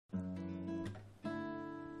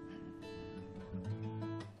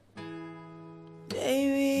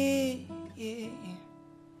baby, yeah,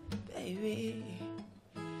 baby.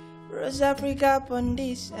 Rose Africa on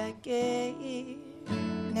this again.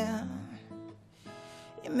 Now,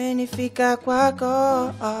 imenifika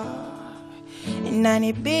kwako,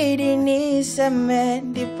 inanibidi niseme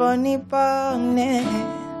ndipo nipone.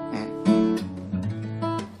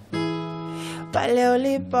 Pale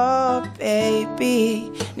ulipo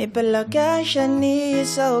baby, nipe location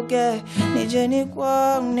nisoge, nije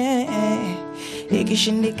nikuone.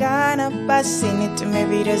 Ikishindikana basi nitume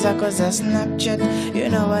video zako za Snapchat. You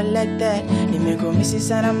know I like that. Nimekumisi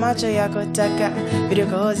sana macho yako taka. Video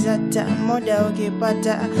call zata muda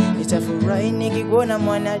ukipata. Nitafurahi nikikuona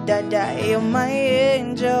mwana dada. You're my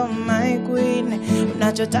angel, my queen.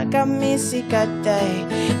 Unachotaka mimi sikatai.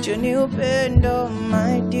 Juni upendo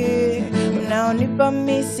my dear. Unaonipa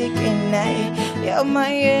mimi sikinai. You're my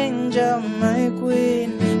angel, my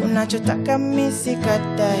queen. Unachotaka mimi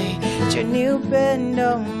sikatai. Juni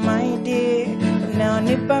upendo my dear.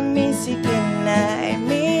 Unaonipa mimi sikinai. I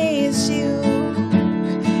miss you.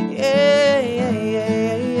 Yeah, yeah,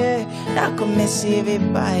 yeah, yeah. Nakumisi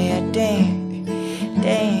vibaya, damn,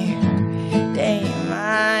 damn, damn.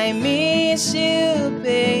 I miss you,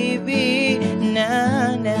 baby.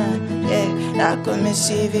 Nah, nah, yeah.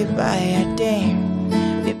 Nakumisi vibaya, damn,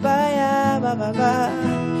 vibaya, ba, ba, ba.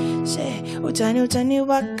 Say, utani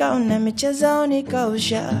waka unamicheza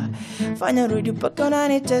unikausha. Fanya rudi paka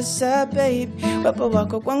unanitesa, baby. Wapo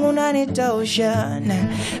wako kwangu unanitausha. Nah,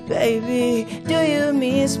 baby, do you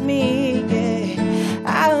miss me? Yeah.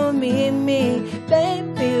 I'll miss me,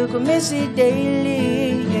 baby. You can miss it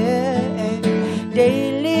daily, yeah.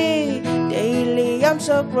 Daily, daily. I'm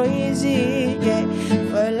so crazy, yeah.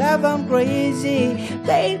 For love I'm crazy,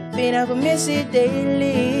 baby. I can miss it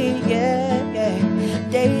daily, yeah, yeah.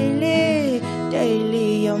 Daily,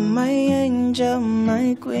 daily. You're my angel,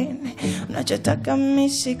 my queen. Unachotaka mimi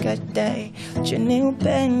sikatai. Juni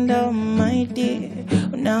upendo my dear.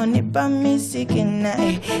 Unaonipa mimi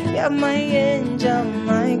sikinai. You're my angel,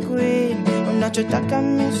 my queen. Unachotaka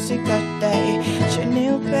mimi sikatai.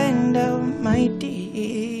 Juni upendo my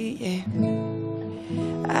dear.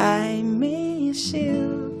 I miss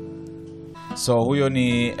you. So huyo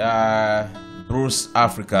ni Bruce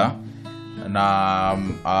Africa. Na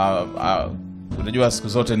unajua siku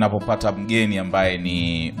zote ninapopata mgeni ambaye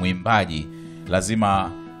ni mwimbaji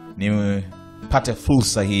lazima nipate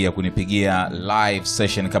fursa hii ya kunipigia live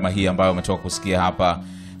session kama hii ambayo umetoka kusikia hapa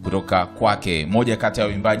kutoka kwake. Moja kati ya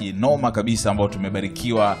waimbaji noma kabisa ambao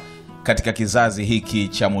tumebarikiwa katika kizazi hiki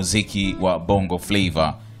cha muziki wa Bongo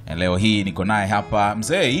Flava. Na leo hii niko naye hapa.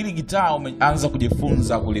 Mzee, hili gitaa umeanza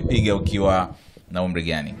kujifunza kulipiga ukiwa na umri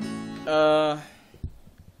gani?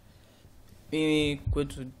 Mimi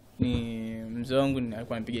kwetu ni mzee wangu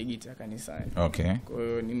alikuwa anapiga gitaa kanisani. Okay. Kwa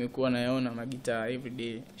hiyo nimekuwa nayaona magitaa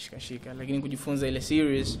everyday shika, lakini kujifunza ile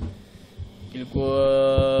series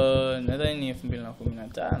ilikuwa nadhani ni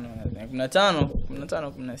 2015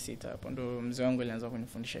 16 hapo ndo mzee wangu alianza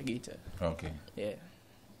kunifundisha gitaa. Okay. Yeah.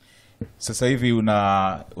 Sasa hivi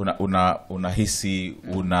unahisi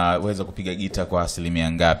unaweza kupiga gitaa kwa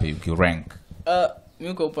asilimia ngapi ukirank?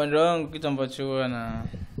 Mimi kwa upande wangu kitu ambacho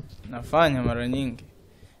nafanya mara nyingi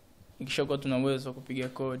nikishakuwa tuna uwezo wa kupiga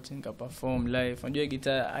chord nika perform live. Unajua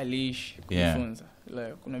gitaa aliishi kujifunza. Yeah.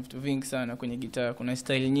 Like, kuna vitu vingi sana kwenye gitaa, kuna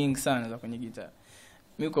style nyingi sana za kwenye gitaa.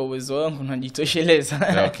 Mimi kwa uwezo wangu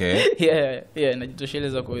najitosheleza. Okay. Yeah,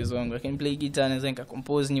 najitosheleza kwa uwezo wangu. Lakini play guitar naweza nika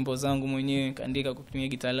compose nyimbo zangu mwenyewe, nikaandika kutumia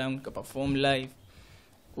gitaa langu, nika perform live.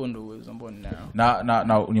 Huo ndio uwezo ambao ninao.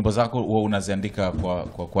 Na nyimbo zako wewe unaziandika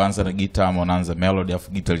kwa kuanza na gitaa ama unaanza melody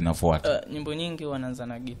afu gitaa linafuata? Nyimbo nyingi wanaanza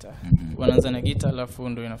na gitaa. Wanaanza na gitaa alafu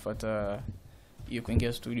ndio inafuata hiyo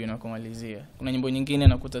kuingia studio na kumalizia. Kuna nyimbo nyingine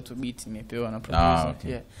nakuta tu beat imepewa na producer.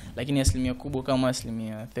 Okay. Yeah. Lakini asilimia kubwa kama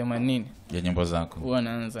asilimia 80 ya nyimbo zako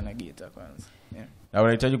wanaanza na gitaa kwanza. Yeah. Na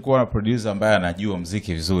unahitaji kuwa na producer ambaye anajua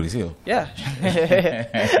muziki vizuri, sio? Yeah.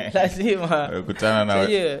 Lazima. Kutana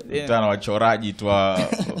na wachoraji tu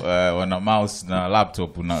wana mouse na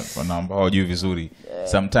laptop na ambao hawajui vizuri. Yeah.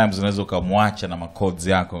 Sometimes unaweza kumwacha na macodes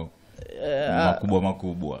yako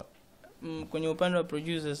makubwa. Kwenye upande wa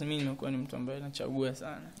producers mimi nimekuwa ni mtu ambaye nachagua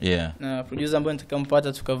sana. Yeah. Na producer ambaye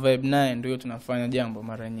nitakampata tukavibe naye ndio tunafanya jambo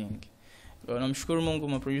mara nyingi. Namshukuru Mungu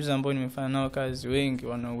maproducer ambao nimefanya nao kazi wengi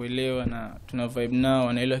wanaoelewa na tuna vibe nao,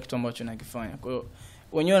 wanaelewa kitu ambacho nakifanya. Kwa hiyo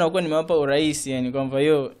wenyewe wanakuwa nimewapa urahisi, yani kwamba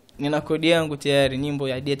nina kodi yangu tayari, nyimbo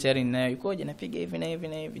ya idea tayari ninayo. Ikoje napiga hivi na hivi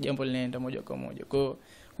na hivi, jambo linaenda moja kwa moja. Kwa hiyo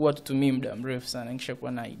huwa tutumii muda mrefu sana kisha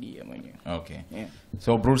kuwa na idea mwenyewe. Okay. Yeah.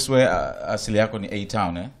 So Bruce, wewe asili yako ni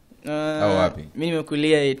A-Town au wapi? Mimi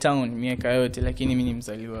nimekulia A-Town miaka yote, lakini mimi ni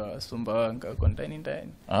mzaliwa wa Sumbawanga kwa ndani.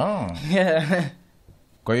 Oh. Yeah.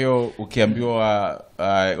 Kwa hiyo ukiambiwa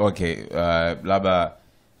labda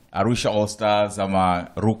Arusha All Stars ama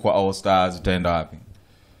Rukwa All Stars utaenda wapi?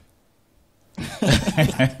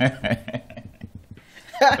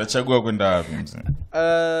 Utachagua kwenda wapi mzee?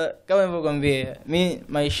 Kama nilivyokuambia, mimi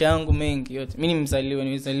maisha yangu mengi yote, mimi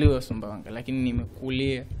nimezaliwa Sumbawanga lakini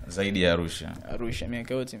nimekulia zaidi ya Arusha.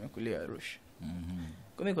 Miaka yote nimekulia Arusha.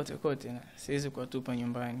 Kwa mimi kote na siwezi kuwatupa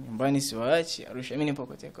nyumbani siwaachi Arusha, mimi nipo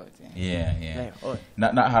kote. Yeah.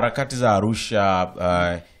 Na harakati za Arusha,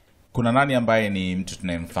 kuna nani ambaye ni mtu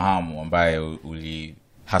tunayemfahamu ambaye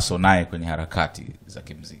ulihaso naye kwenye harakati za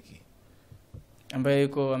kimuziki ambaye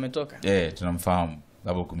yuko ametoka? Tunamfahamu,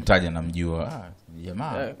 labda kumtaja na mjua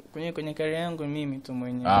jamaa. Kwenye career yangu mimi tu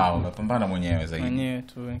mwenyewe. Umepambana mwenyewe zaidi. Mwenyewe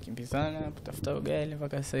tu nikimbizana kutafuta ugali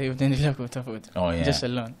mpaka sasa hivi tunaendelea kutafuta. Just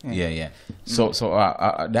alone. Yeah. So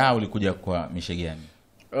da ulikuja kwa mishe gani?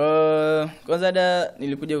 Kwanza da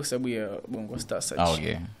nilikuja kwa sababu ya Bongo Star Search.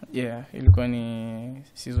 Okay. Yeah, ilikuwa ni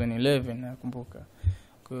season 11 nakumbuka.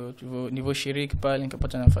 Kwa hiyo nilivyoshiriki pale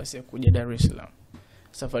nikapata nafasi ya kuja Dar es Salaam.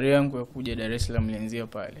 Safari yangu ya kuja Dar es Salaam ilianzia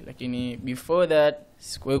pale, lakini before that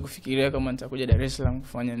sikuwahi kufikiria kama nitakuja Dar es Salaam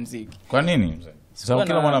kufanya muziki. Kwa nini mzee? Sababu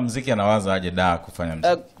kila mwanamuziki anawaza aje da kufanya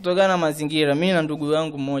muziki. Kutokana na mazingira, mimi na ndugu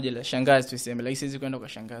yangu mmoja la shangazi tuseme, lakini siwezi kwenda kwa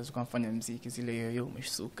shangazi kufanya muziki zile yoyo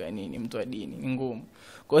umeshuka nini, mtu wa dini, ni ngumu.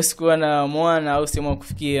 Kwa hiyo sikuwa na mwana au sema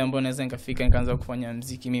kufikia ambao naweza nikafika nikaanza kufanya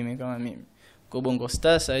muziki mimi kama mimi. Kwa Bongo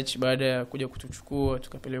Star Search baada ya kuja kutuchukua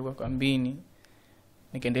tukapelekwa kambini,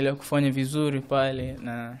 nikaendelea kufanya vizuri pale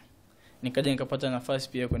na nikaja nikapata nafasi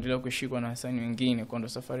pia kuendelea kushikwa na wasanii wengine, kwa ndo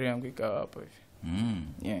safari yangu ikawa hapo hivi.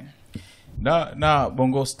 Yeah. Na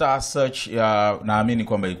Bongo Star Search naamini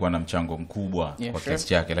kwamba ilikuwa na mchango mkubwa kwa kiasi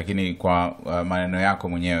chake, lakini kwa maneno yako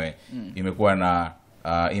mwenyewe imekuwa na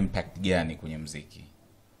impact gani kwenye muziki?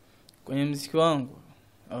 Kwenye muziki wangu?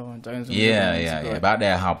 Yeah. Baada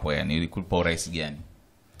ya hapo yani ilikupa urahisi gani?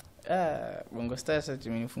 Bongo Star Search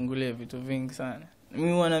imenifungulia vitu vingi sana.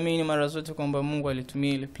 Mimi wanaamini mara zote kwamba Mungu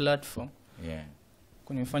alitumia ile platform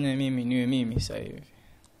kunifanya mimi niwe mimi sasa hivi.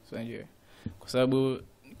 Unajua? Kwa sababu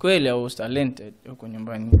kweli I was talented huko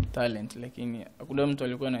nyumbani, talent, lakini hakuna mtu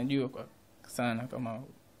alikuwa anajua kwa sana kama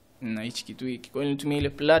na hichi kitu hiki. Kwa hiyo nitumia ile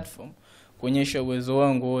platform kuonyesha uwezo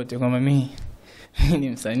wangu wote kama mimi ni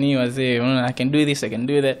msanii wazee, unaona, I can do this, I can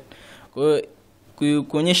do that. Kwa hiyo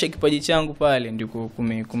kuonyesha kipaji changu pale ndiko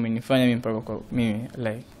kumenifanya mimi mpaka kwa mimi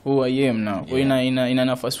like who I am now. Kwa hiyo ina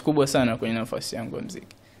nafasi kubwa sana kwenye nafasi yangu ya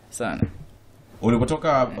muziki sana.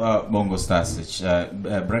 Ulipotoka Bongo Star Search,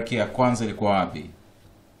 break ya kwanza ilikuwa wapi?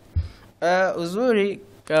 Uzuri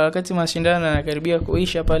wakati mashindano yanakaribia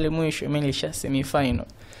kuisha pale mwisho, mimi nilisha semi final.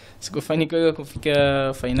 Sikufanikiwa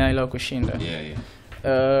kufika final au kushinda.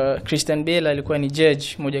 Christian Bella alikuwa ni judge,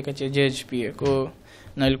 moja kati ya judge pia.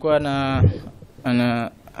 Na alikuwa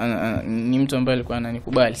ni mtu ambaye alikuwa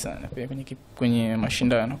ananikubali sana pia kwenye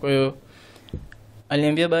mashindano. Kwa hiyo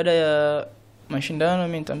aliniambia baada ya mashindano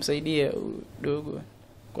mimi nitamsaidia dogo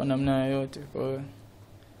kwa namna yote. Kwa hiyo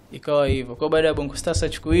ikawa hivyo. Kwa baada ya Bongo Star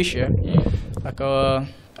Search kuisha, akawa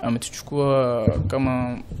ametuchukua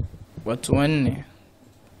kama watu 4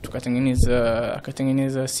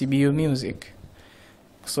 akatengeneza CBO Music.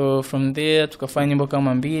 So from there tukafanya nyimbo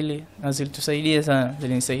kama 2 na zilitusaidia sana,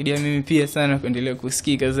 zilinisaidia mimi pia sana kuendelea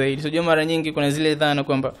kusikika zaidi. Unajua mara nyingi kuna zile dhana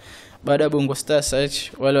kwamba baada ya Bongo Star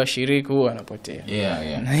Search wale washiriki huwa wanapotea.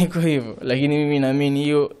 Na iko hivyo, lakini mimi naamini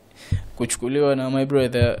hiyo kuchukuliwa na my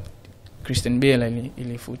brother Christian Bella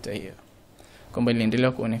ilifuta hiyo, kwamba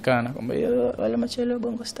iliendelea kuonekana kwamba wale machele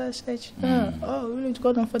Bongo Star Search yule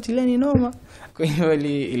tulikuwa tunamfuatilia ni noma. Kwa hiyo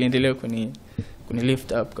iliendelea kuni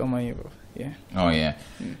lift up kama hivyo.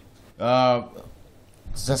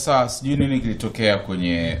 Sasa sijui nini kilitokea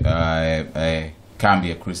kwenye kambi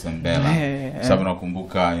ya Christian Bella. Sababu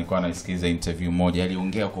nakumbuka nilikuwa nasikiliza interview moja,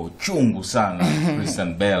 aliongea kwa uchungu sana.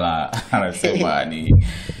 Christian Bella anasema ni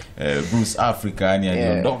Bruce Africa, yani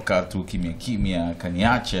aliondoka tu kimya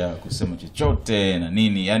akaniacha kusema chochote na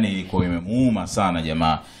nini, yani ilikuwa imemuuma sana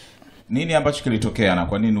jamaa. Nini ambacho kilitokea na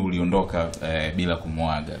kwa nini uliondoka bila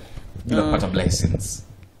kumwaga, bila kupata blessings?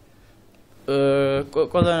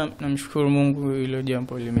 Kwanza namshukuru Mungu, ile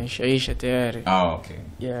jambo limeshaisha tayari. Okay.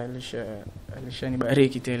 Yeah,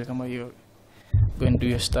 alishanibariki tele kama hiyo, go and do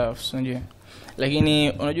your stuff, unajua.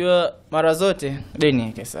 Lakini unajua mara zote deni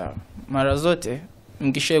yake sawa. Mara zote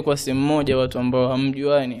mkishaye kwa sehemu moja, watu ambao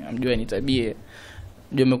hamjuani tabia,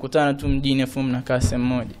 ndio mmekutana tu mjini afu mnakaa sehemu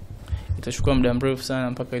moja, itachukua muda mrefu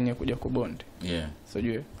sana mpaka yeye kuja kubond.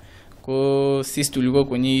 Unajua. Kwa sisi tulikuwa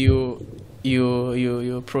kwenye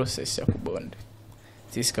hiyo process ya kubond.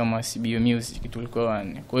 sisi kama CBO Music tulikuwa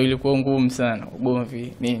wanne. Kwa hiyo ilikuwa ngumu sana,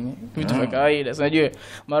 ugomvi nini, vitu vya kawaida. Unajua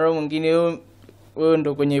mara mwingine wewe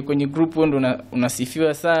ndo kwenye group ndo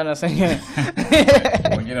unasifiwa sana sasa.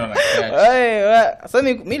 Wengine wanakata. Sasa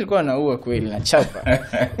mimi nilikuwa naua kweli na chapa.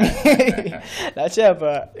 Na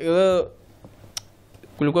chapa.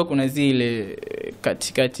 Kulikuwa kuna zile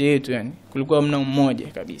katikati yetu yani. Kulikuwa mna mmoja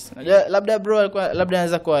kabisa. Unajua labda bro alikuwa labda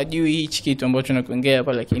anaweza kwa ajui hichi kitu ambacho tunakiongea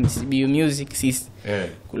hapa, lakini CBO Music sisi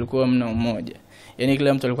kulikuwa mna mmoja. Yani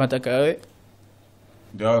kila mtu alikuwa anataka awe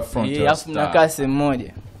ndio front star. Alafu mnakaa sehemu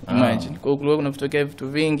moja. Imagine. Kwa kulikuwa kunatokea vitu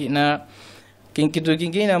vingi, na kitu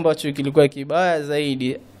kingine ambacho kilikuwa kibaya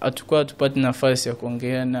zaidi, atakuwa tupate nafasi ya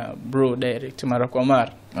kuongea na bro direct mara kwa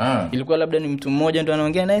mara. Ilikuwa labda ni mtu mmoja ndo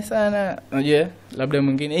anaongea naye sana, unajua labda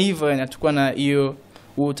mwingine hivyo, yani atakuwa na hiyo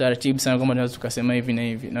utaratibu sana kama tunaweza tukasema hivi na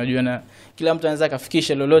hivi. Unajua na kila mtu anaweza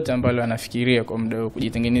kafikisha lolote ambalo anafikiria kwa muda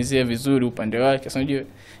kujitengenezea vizuri upande wake. Sasa unajua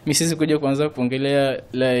mimi sisi kuja kuanza kuongelea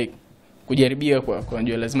like kujaribia kwa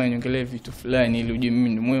unajua lazima niongelee vitu fulani ili ujue mimi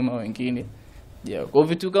ni mwema wengine. Kwa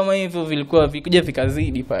vitu kama hivyo vilikuwa vikuja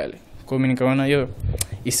vikazidi pale. Kwa mimi nikaona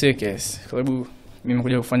isiwe case, kwa sababu mimi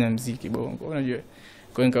nimekuja kufanya muziki bongo, unajua.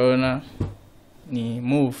 Kwa nikaona ni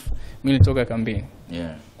move, mimi nilitoka kambini.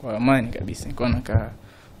 Kwa amani kabisa. Nikaona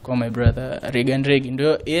kwa my brother Regan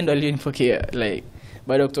ndio yeye ndo alinipokea like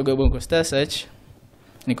baada ya kutoka Bongo Star Search.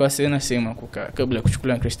 Nikawa sema kukaa kabla ya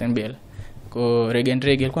kuchukua Christian Bell. Kwa Regan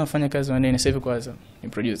alikuwa anafanya kazi wanene, sasa hivi kwanza ni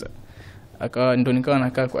producer. Ndo nikawa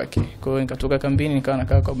nakaa kwake. Kwa hiyo nikatoka kambini nikawa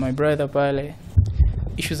nakaa kwa my brother pale.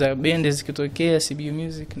 Issues za band zikitokea CBO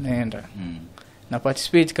Music naenda. Na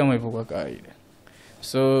participate kama hivyo kwa kawaida.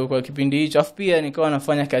 So kwa kipindi hicho afu pia nikawa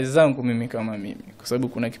nafanya kazi zangu mimi kama mimi, kwa sababu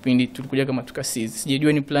kuna kipindi tulikuja kama tukasizi.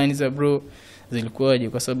 Sijajua ni plani za bro zilikuwaje,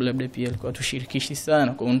 kwa sababu labda pia alikuwa tushirikishi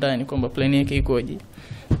sana kwa undani kwamba plani yake ikoje.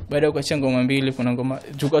 Baada ya kuacha ngoma mbili, kuna ngoma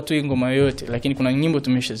tulikuwa tu ngoma yote, lakini kuna nyimbo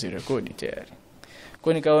tumeshazirekodi tayari.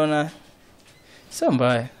 Kwa nikaona sio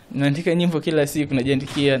mbaya, naandika nyimbo kila siku,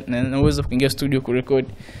 najiandikia na uwezo kuingia studio kurekodi.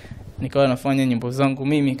 Nikawa nafanya nyimbo zangu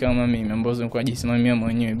mimi kama mimi ambazo nilikuwa najisimamia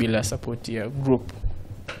mwenyewe bila support ya group.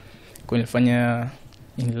 Kwa nilifanya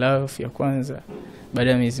In Love ya kwanza,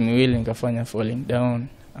 baada ya miezi miwili nikafanya Falling Down,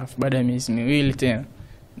 afu baada ya miezi miwili tena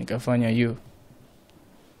nikafanya You.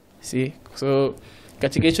 So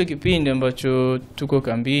katika hicho kipindi ambacho tuko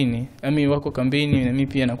kambini, wako kambini na mimi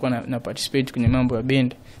pia nakuwa na participate kwenye mambo ya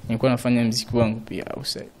band, nilikuwa nafanya muziki wangu pia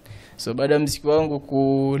outside. So baada ya muziki wangu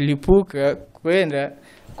kulipuka kwenda,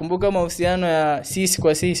 kumbuka mahusiano ya sisi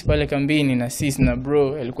kwa sisi pale kambini na sisi na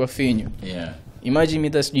bro yalikuwa finyo. Imagine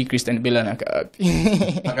mimi sijui Christian Bell anakaa wapi.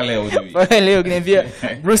 Mpaka leo hujui. Mpaka leo kiniambia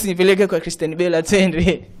Bruce nipeleke kwa Christian Bell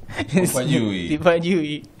atende.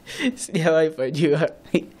 Sipajui. Sijawahi pajua.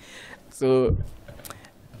 So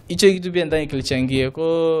hicho kitu pia ndani kilichangia.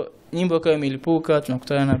 Kwa nyimbo kama imelipuka,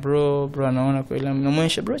 tunakutana na bro anaona kwa ile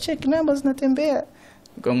namwonyesha bro check numbers zinatembea.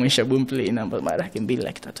 Nikamwonyesha boom play number mara 2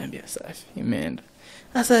 like tatambia safi. Imeenda.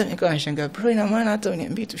 Sasa nikawa nashangaa bro, ina maana hata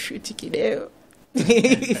uniambie tu shoot kideo.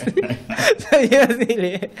 Sasa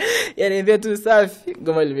zile yaniambia tu safi,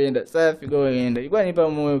 ngoma limeenda safi, ngoma imeenda. Ilikuwa nipa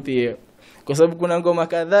moyo pia, kwa sababu kuna ngoma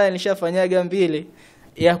kadhaa nilishafanyaga mbili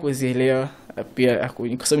ya kuzielewa pia,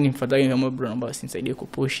 kwa sababu nimfuataga kama bro ambaye sinisaidia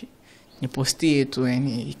kupush nipostie tu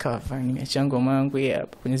yani ikava nimeacha ngoma yangu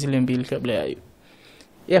hapa kwenye zile mbili kabla ya hiyo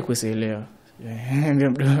ya kuzielewa.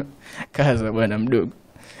 Mdogo kaza bwana mdogo.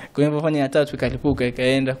 Kwa hivyo fanya ya tatu ikalipuka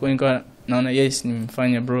ikaenda, kwa nikawa naona yes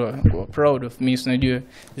nimefanya bro kwa proud of me. Unajua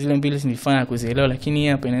zile mbili nilifanya kuzielewa, lakini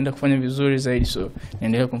hapa inaenda kufanya vizuri zaidi, so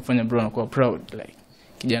naendelea kumfanya bro na kuwa proud like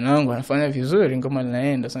kijana wangu anafanya vizuri, ngoma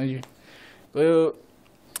linaenda. Unajua kwa hiyo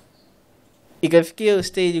ikafikia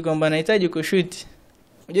stage kwamba nahitaji kushoot.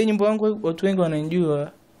 Unajua nyimbo yangu watu wengi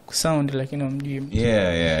wananijua kusound lakini hawamjui.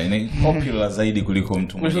 Ina popular zaidi kuliko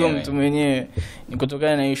mtu mwenyewe. Ni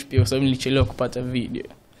kutokana na issue pia, kwa sababu nilichelewa kupata video.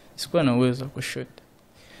 Sikuwa na uwezo wa kushoot.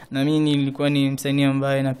 Na mimi nilikuwa ni msanii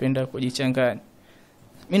ambaye napenda kujichanganya.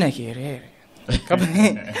 Mimi na kierere.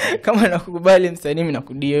 Kama nakukubali msanii, mimi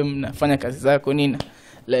nakudm, nafanya kazi zako nina.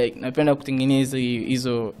 Like napenda kutengeneza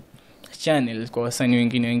hizo channel kwa wasanii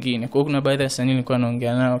wengine. Kwa hiyo kuna baadhi ya wasanii nilikuwa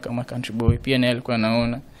naongea nao kama Country Boy, pia naye alikuwa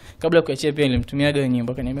anaona. Kabla kuachia pia nilimtumiaga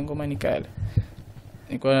nyimbo akaniambia ngoma ni kale.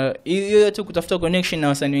 Nilikuwa hiyo tu kutafuta connection na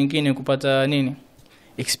wasanii wengine, kupata nini?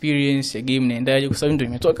 Experience ya game naendaje, kwa sababu ndio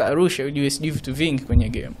nimetoka Arusha, ujue sijui vitu vingi kwenye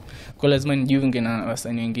game. Kwa lazima nijiunge na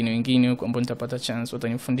wasanii wengine huko ambao nitapata chance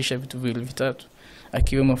watanifundisha vitu vile vitatu,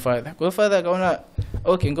 akiwemo Father. Kwa hiyo Father akaona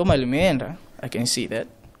okay ngoma limeenda, I can see that.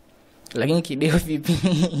 Lakini kideo vipi?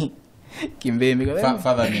 Kimbembe.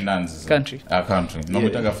 Father ni nani sasa? Country. Country.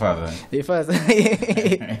 Nomitaga father. The father.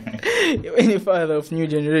 Any father of new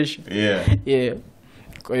generation. Yeah.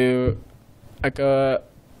 Kwa hiyo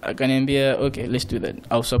akaniambia okay, let's do that.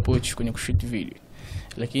 I'll support you kwenye kushoot video.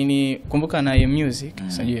 Lakini kumbuka na music,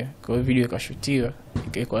 unajua, kwa video ikashutiwa,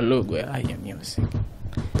 ikaekwa logo ya music.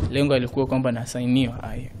 Lengo alikuwa kwamba nasainiwa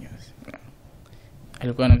music.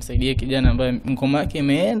 Alikuwa anamsaidia kijana ambaye ngoma yake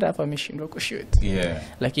imeenda hapa ameshindwa kushoot.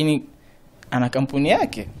 Lakini ana kampuni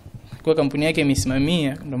yake. Kwa kampuni yake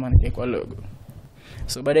imesimamia ndio maana ikaekwa logo.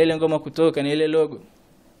 So baada ile ngoma kutoka na ile logo,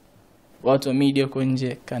 watu wa media kwa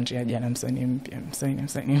nje country ya jana msanii mpya, msanii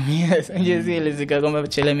sanje zile zikakwamba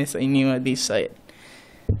Chele amesainiwa this side.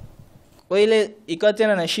 Kwa ile ikawa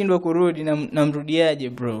tena nashindwa kurudi na mrudiaje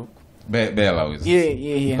bro? Bella was.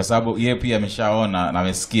 Yeah. Kwa sababu yeye pia ameshaona na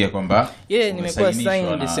amesikia kwamba nimekuwa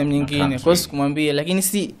signed sehemu nyingine. Kwa hiyo kumwambia, lakini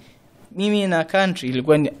si mimi na country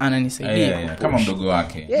ilikuwa ananisaidia kama mdogo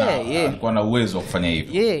wake. Alikuwa na uwezo wa kufanya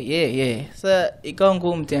hivyo. Yeah. Sasa ikawa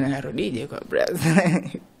ngumu tena narudije kwa brother.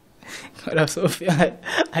 Kwa Sofia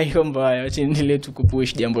aiomba acha niendelee tu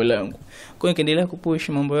kupush jambo langu. Kwa hiyo nikaendelea kupush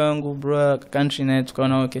mambo yangu bro, country na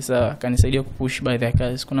tukaona okay sawa, kanisaidia kupush baadhi ya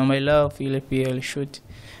kazi. Kuna My Love ile pia alishoot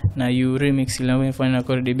na you remix ile amefanya na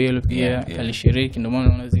Corey Debelo pia alishiriki, ndio maana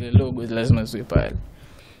unaona zile logos lazima ziwe pale.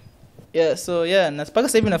 So na mpaka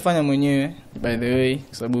sasa hivi nafanya mwenyewe by the way,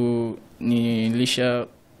 kwa sababu nilisha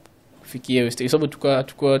kufikia stage, sababu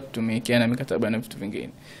tukua tumekiana mikataba na vitu vingine.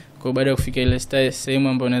 Kwa baada ya kufikia ile sehemu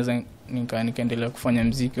ambayo naweza nikaendelea kufanya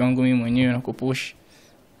muziki wangu mimi mwenyewe na kupush,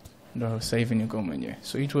 ndio sasa hivi niko mwenyewe.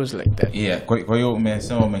 So it was like that. Kwa hiyo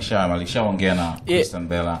umesema alishaongea na Christian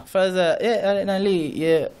Bella.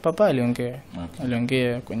 Father papa aliongea. Okay.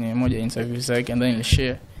 Aliongea kwenye moja interview zake and then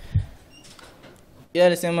alishare.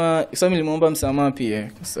 Alisema sababu nilimuomba msamaha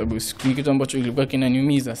pia kwa sababu ni kitu ambacho kilikuwa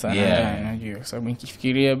kinaniumiza sana. Najua kwa sababu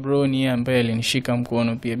nikifikiria bro ni yeye ambaye alinishika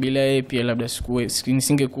mkono pia, bila yeye pia labda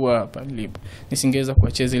nisingekuwa hapa nilipo. Nisingeweza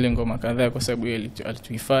kuacheza ile ngoma kadhaa kwa sababu yeye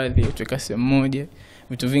alituhifadhi, tuweka sehemu moja.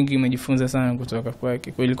 Vitu vingi nimejifunza sana kutoka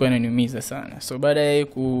kwake. Kwa ilikuwa inaniumiza sana. So baada ya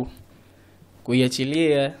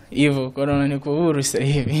kuiachilia hivyo kwa naona niko huru sasa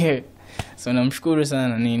hivi. So namshukuru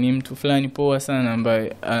sana, ni mtu fulani poa sana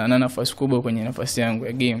ambaye ana nafasi kubwa kwenye nafasi yangu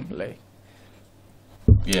ya game like.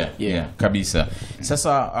 Kabisa.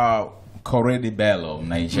 Sasa Corey Debelo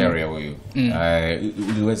Nigeria huyu.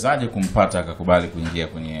 Uliwezaje kumpata akakubali kuingia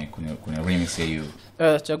kwenye remix ya you?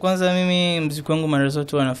 Cha kwanza mimi muziki wangu mara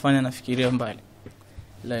zote wanafanya nafikiria mbali.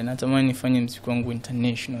 Like natamani nifanye muziki wangu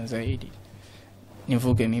international zaidi.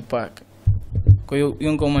 Nivuke mipaka. Kwa hiyo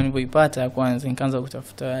ngoma nilipoipata kwanza nikaanza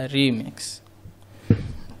kutafuta remix.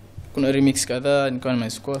 Kuna remix kadhaa nilikuwa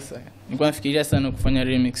nimezikosa. Nilikuwa nafikiria sana kufanya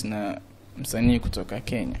remix na msanii kutoka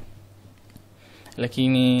Kenya.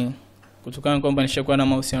 Lakini kutokana kwamba nishakuwa na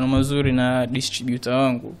mahusiano mazuri na distributor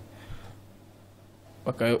wangu,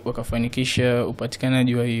 wakafanikisha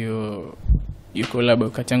upatikanaji wa hiyo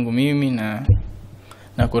collab kati yangu mimi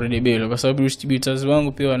na Corey Debelo, kwa sababu distributors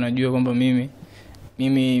wangu pia wanajua kwamba mimi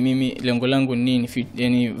lengo langu ni nini,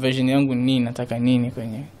 yani version yangu ni nini, nataka nini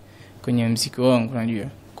kwenye muziki wangu unajua.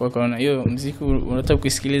 Kwa kaona hiyo muziki unataka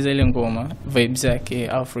kusikiliza ile ngoma vibe zake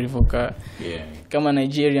Afro vocal kama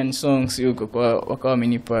Nigerian songs huko, kwa wakawa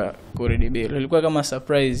wamenipa Corey Debelo. Ilikuwa kama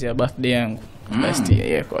surprise ya birthday yangu last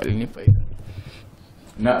year kwa alinipa hiyo.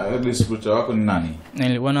 Na distributor wako ni nani?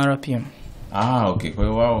 Nilikuwa na RPM. Okay, kwa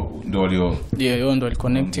hiyo wao ndio walio wao ndio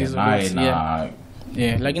waliconnect hizo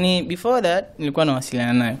lakini before that nilikuwa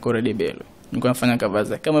nawasiliana naye Corey Debelo. Nilikuwa nafanya cover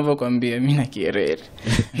zake kama hivyo, kwambia mimi na Kierere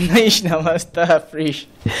naishi na master fresh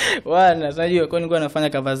unajua. Kwa nilikuwa nafanya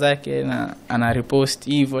cover zake na ana repost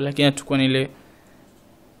hivyo, lakini hatakuwa nile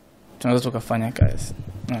tunaweza tukafanya kazi.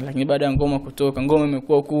 Lakini baada ya ngoma kutoka, ngoma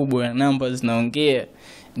imekuwa kubwa, numbers zinaongea,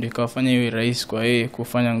 ndio ikawafanya iwe rahisi kwa yeye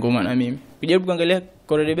kufanya ngoma na mimi. Kujaribu kuangalia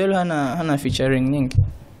Corey Debelo hana featuring nyingi,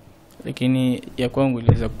 lakini ya kwangu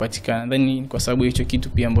iliweza kupatikana. Then kwa sababu hicho kitu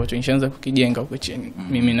pia ambacho nishaanza kukijenga huko chini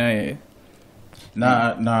mimi na yeye.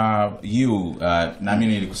 Na you na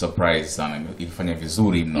mimi nilikusurprise sana, ilifanya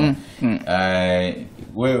vizuri mno.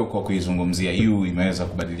 Wewe kwa kuizungumzia you imeweza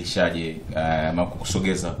kubadilishaje ama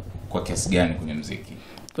kukusogeza kwa kiasi gani kwenye muziki?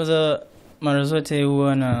 Kwanza mara zote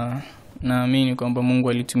huwa naamini kwamba Mungu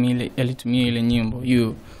alitumia ile nyimbo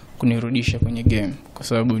you kunirudisha kwenye game, kwa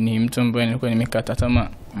sababu ni mtu ambaye nilikuwa nimekata tamaa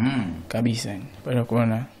kabisa. Baada ya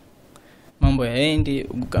kuona mambo yaendi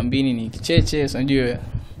ukambini ni kicheche, unajua,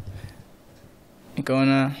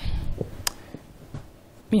 nikaona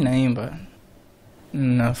mimi naimba,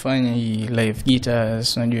 nafanya hii live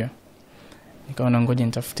guitars, unajua. Nikaona ngoja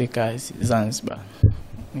nitafute kazi Zanzibar.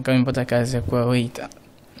 Nikampata kazi ya kuwa waiter.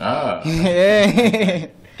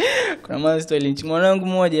 Kuna manzi tu alinchi mwanangu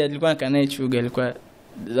mmoja alikuwa kanae chuga, alikuwa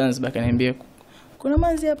Zanzibar, kaniambia kuna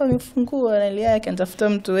manzi hapa amefungua na ile yake anatafuta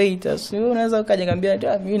mtu waiter. Sio unaweza ukaja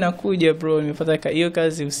ngambia mimi nakuja bro, nimepata hiyo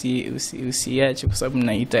kazi, usiache kwa sababu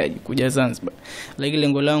ninahitaji kuja Zanzibar. Lakini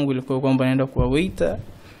lengo langu lilikuwa kwamba naenda kuwa waiter,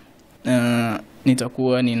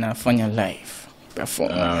 nitakuwa ninafanya live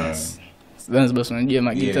performance. Zanzibar unajua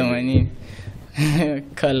magita manini.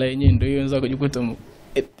 Kala yenyewe ndio hiyo, unaweza kujikuta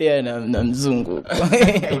etea na mzungu.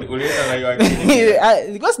 Ulienda na hiyo akili.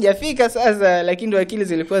 Nilikuwa sijafika sasa, lakini ndio akili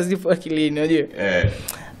zilikuwa zipo akilini, unajua.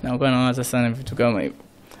 Na nilikuwa nawaza sana vitu kama hivyo.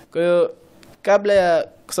 Kwa hiyo kabla ya,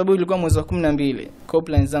 kwa sababu ilikuwa mwezi wa 12, kwa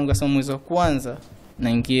plan zangu kama mwezi wa kwanza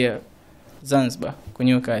naingia Zanzibar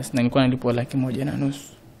kwenye kazi, na nilikuwa nalipwa 1,500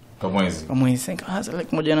 kwa mwezi. Kwa mwezi. Sasa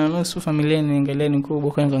 1,500 familia niangalia ni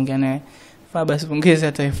kubwa, kwa nikaongea naye, basi ongeza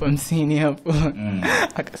hata 50 hapo.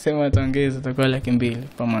 Akasema ataongeza itakuwa 200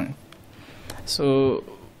 per month. So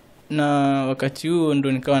na wakati huo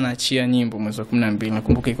ndo nikawa naachia nyimbo mwezi wa 12,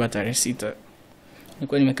 nakumbuka ilikuwa tarehe 6.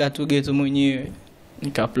 Nilikuwa nimekaa tu ghetto mwenyewe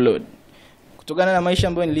nika-upload. Kutokana na maisha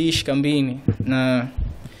ambayo niliishi kambini, na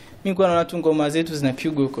mimi kwa naona tu ngoma zetu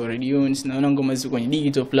zinapigwa kwa radio, naona ngoma ziko kwenye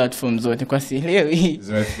digital platforms zote, kwa sielewi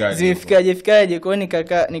zimefikaje. Kwa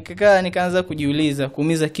nikaanza kujiuliza,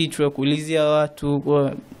 kuumiza kichwa, kuulizia watu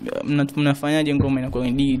kwa mnafanyaje ngoma inakuwa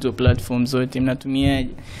kwenye digital platforms zote, mnatumiaje?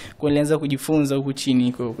 Kwa nilianza kujifunza huko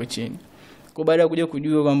chini. Kwa baada ya kuja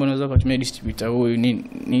kujua kwamba unaweza kutumia distributor huyu,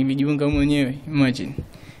 nilijiunga mwenyewe, imagine.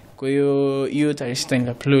 Kwa hiyo tarehe 6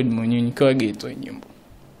 nika-upload mwenyewe nikawa ghetto nyimbo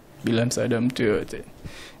bila msaada wa mtu yote.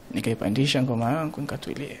 Nikaipandisha ngoma yangu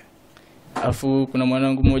nikatulia. Alafu kuna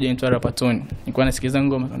mwanangu mmoja anaitwa Rapatoni, nilikuwa nasikiliza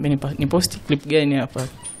ngoma, akamwambia ni post clip gani hapa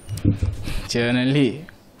channel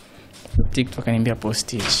TikTok, akaniambia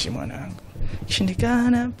post hichi mwanangu.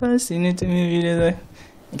 Shindikana basi nitumie video za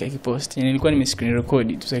nikakipost. Nilikuwa nimescreen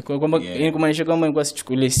record tu, sasa kwamba yani kumaanisha kwamba nilikuwa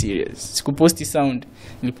sichukulie serious, sikuposti sound,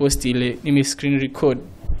 nilipost ile nimescreen record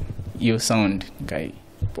hiyo sound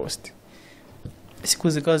nikaipost. Siku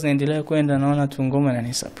zikawa zinaendelea kwenda, naona tu ngoma na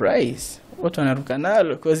ni surprise, watu wanaruka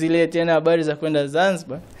nalo, kwa zile tena habari za kwenda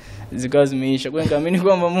Zanzibar zikawa zimeisha. Kwa nikaamini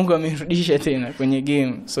kwamba Mungu amerudisha tena kwenye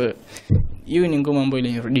game. So hiyo ni ngoma ambayo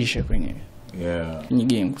ilinirudisha kwenye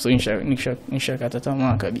game. So nishakata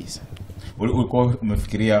tamaa kabisa. Ulikuwa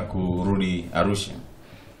umefikiria kurudi Arusha?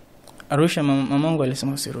 Arusha mamangu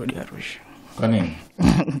alisema usirudi Arusha. Kwa nini?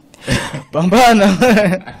 Pambana.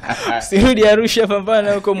 Usirudi Arusha,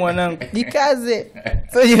 pambana huko mwanangu. Jikaze.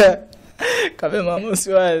 Sasa kama mama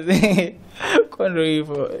usiwaze. Kwa ndio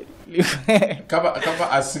hivyo. Kama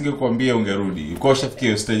asingekuambia ungerudi, ulikuwa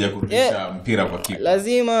ushafikia stage ya kurudisha mpira kwa kipa.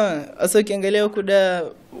 Lazima. Sasa ukiangalia huko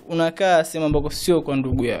unakaa sema ambako sio kwa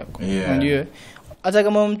ndugu yako. Unajua? Hata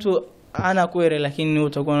kama mtu ana kwere, lakini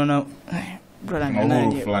utakuwa unaona brother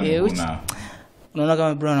anganaje. Unaona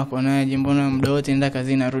kama brother anakuonaje, mbona muda wote nenda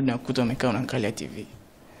kazini narudi na kukuta umekaa unaangalia TV.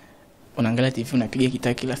 Unaangalia TV unapiga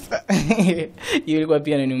gitaa kila saa. Hiyo ilikuwa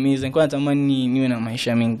pia inaniumiza. Nilikuwa natamani niwe na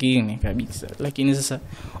maisha mengine kabisa. Lakini sasa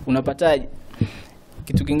unapataje?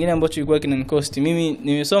 Kitu kingine ambacho kilikuwa kinanikost, mimi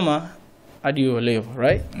nimesoma hadi hiyo level,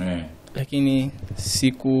 right? Lakini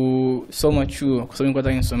sikusoma chuo kwa sababu nilikuwa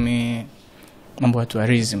nataka nisome mambo ya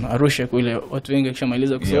tourism. Arusha kule watu wengi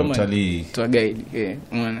wakishamaliza kusoma tour guide.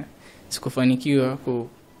 Unaona? Sikufanikiwa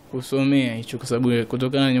kusomea hicho kwa sababu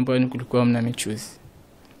kutokana na nyumbani kulikuwa mna michuzi.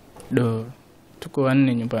 Tuko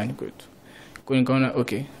 4 nyumbani kwetu. Kwa hiyo nikaona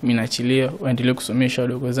mimi naachilia waendelee kusomesha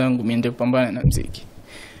wadogo zangu, mimi ndio kupambana na muziki.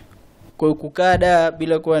 Kwa hiyo kukada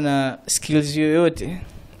bila kuwa na skills yoyote.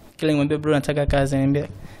 Kila nimwambia bro nataka kazi, ananiambia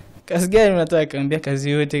kazi gani unataka? Anambia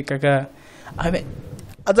kazi yoyote kaka.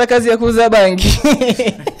 Hata kazi ya kuuza bangi.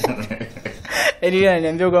 Ndio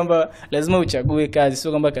ananiambia kwamba lazima uchague kazi,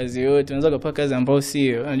 sio kwamba kazi yote unaweza kupata kazi ambayo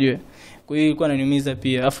sio, unajua. Kwa hiyo ilikuwa inaniumiza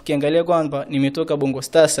pia. Afu kiangalia kwamba nimetoka Bongo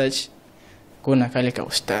Star Search kuna kale ka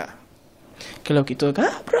star. Kila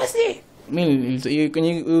ukitoka brasi. Mimi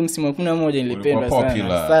kwenye msimu wa 11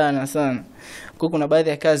 nilipenda sana. Kwa kuna baadhi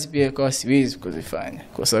ya kazi pia kwa siwezi kuzifanya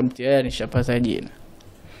kwa sababu tayari nishapata jina.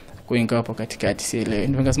 Kwa hiyo hapo katikati sielewi.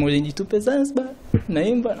 Ndio nikasema ngoja nijitupe Zanzibar,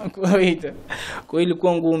 naimba na kuwa waiter. Kwa hiyo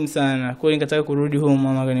ilikuwa ngumu sana. Kwa hiyo nikataka kurudi home,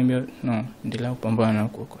 mama akaniambia no, endelea kupambana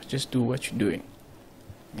huko. Just do what you're doing.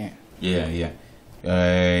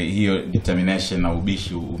 Hiyo determination na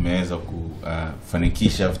ubishi umeweza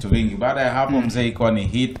kufanikisha vitu vingi. Baada ya hapo mzee ikawa ni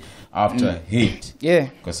hit after hit.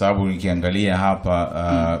 Kwa sababu nikiangalia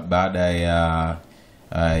hapa baada ya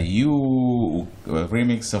you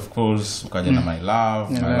remix of course ukaja na my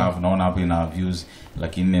love. My love naona hapo ina views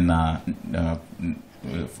lakini na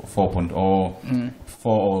 4.0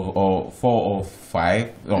 405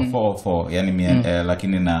 or 404 yani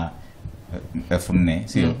lakini na F4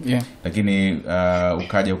 sio lakini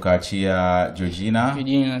ukaja ukaachia Georgina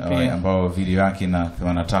ambao video yake na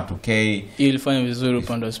 83k ilifanya vizuri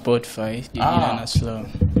upande wa Spotify Georgina na slow.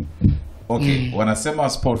 Okay, wanasema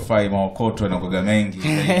Spotify maokoto yanakuwa mengi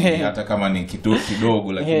hata kama ni kitu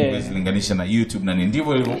kidogo lakini huwezi linganisha na YouTube na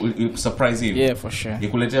ndivyo surprise hivi. Yeah, for sure.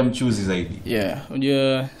 Ikuletea mchuzi zaidi. Yeah,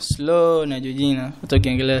 unajua slow na Georgina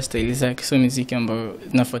utakiangalia style zake sio muziki ambayo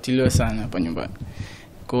inafuatiliwa sana hapa nyumbani.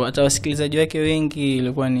 Kwa hata wasikilizaji wake wengi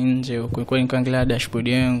ilikuwa ni nje huko, ilikuwa nikiangalia dashboard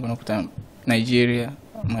yangu nakuta Nigeria,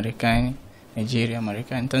 Marekani,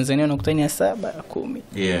 Tanzania nakuta ni 7 10.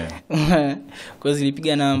 Yeah. Kwa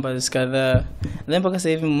zilipiga namba kadhaa. Then mpaka sasa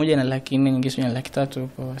hivi mmoja na 400 nyingine na 300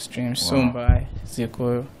 kwa streams so mbaya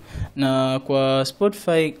ziko. Na kwa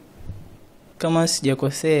Spotify kama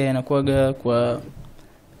sijakosea inakuaga kwa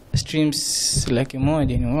streams 100,000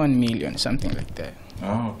 ni 1 million something like that.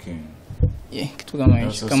 Okay. Yeah, kitu kama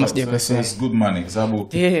hicho kama sijakosea. It's good money sababu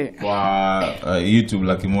kwa YouTube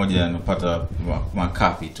 100,000 unapata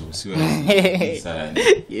makapi tu sio sana.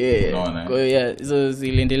 Yeah. Kwa hiyo hizo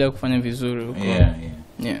ziliendelea kufanya vizuri huko. Yeah.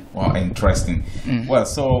 Wow, interesting. Well,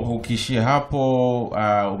 so ukishia hapo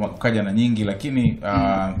ukaja na nyingi lakini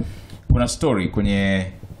kuna story kwenye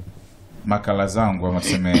makala zangu ama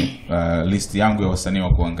tuseme list yangu ya wasanii wa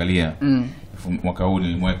kuangalia. Mwaka huu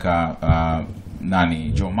nilimweka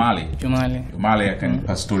nani Jomale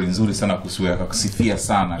akanipa story nzuri sana kuhusu akakusifia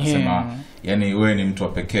sana akisema yani wewe ni mtu wa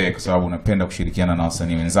pekee kwa sababu unapenda kushirikiana na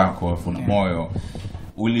wasanii wenzako alafu na moyo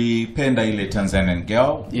ulipenda ile Tanzanian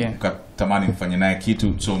girl ukatamani mfanye naye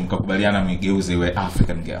kitu so mkakubaliana mgeuze iwe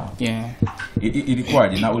African girl.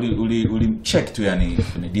 Ilikuwaje na ulimcheck tu yani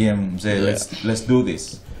kwenye DM mzee let's do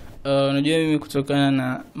this? Unajua mimi kutokana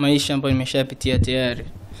na maisha ambayo nimeshapitia tayari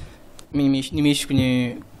mimi nimeishi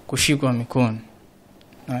kwenye kushikwa mikono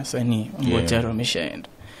na wasanii ambao tayari wameshaenda.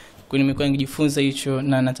 Kwa hiyo nimekuwa nikijifunza hicho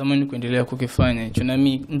na natamani kuendelea kukifanya hicho na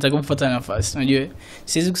mimi nitakapopata nafasi. Unajua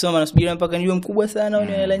siwezi kusoma nasubiri mpaka niwe mkubwa sana au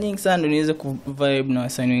hela nyingi sana ndio niweze kuvibe na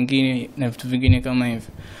wasanii wengine na vitu vingine kama hivyo.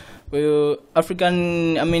 Kwa hiyo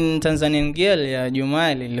Tanzanian girl ya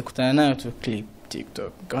Jomale nilikutana nayo tu clip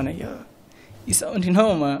TikTok. Kaona i sound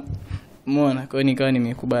noma. Umeona? Kwa hiyo nikawa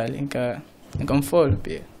nimekubali nikamfollow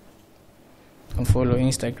pia. Nikamfollow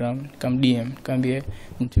Instagram, DM, nikamwambia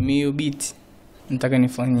nitumie hiyo beat. Nataka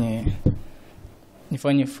nifanye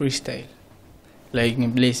freestyle. Like ni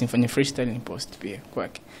Blaze nifanye freestyle ni post pia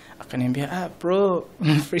kwake. Akaniambia bro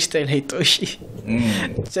freestyle haitoshi.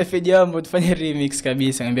 Chafe jambo tufanye remix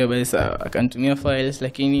kabisa. Niambia basi sawa. Akanitumia files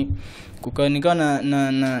lakini nikawa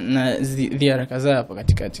na ziara kadhaa hapa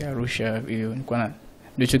katikati ya Arusha hiyo nilikuwa na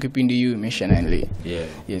ndio kipindi hiyo MAISHA na nilie.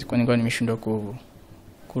 Yes, kwa nilikuwa nimeshindwa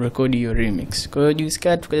kurekodi hiyo remix. Kwa hiyo juzi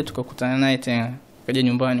kati tukaja tukakutana naye tena. Kaja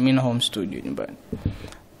nyumbani mimi na home studio nyumbani.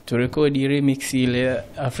 Turekodi remix ile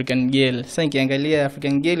African Girl. Sasa nikiangalia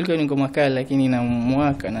African Girl kwa ni ngoma kali lakini ina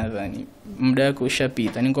mwaka nadhani. Muda wake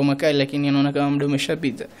ushapita. Ni ngoma kali lakini inaona kama muda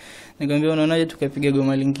umeshapita. Nikamwambia unaonaje tukapiga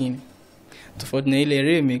goma lingine. Tofauti na ile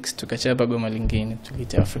remix tukachapa goma lingine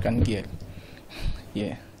tukiita African Girl.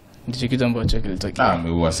 Yeah. Ndicho kitu ambacho kilitokea.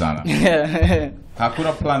 Ameua sana.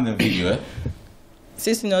 Hakuna plan ya video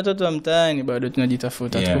Sisi ni watoto wa mtaani bado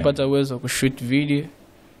tunajitafuta. Tukupata uwezo wa kushoot video.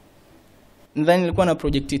 Ndani nilikuwa na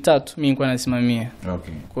project 3 mimi nilikuwa nasimamia.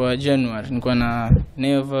 Okay. Kwa January nilikuwa na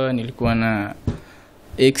Never, nilikuwa na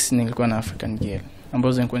X, nilikuwa na African Girl.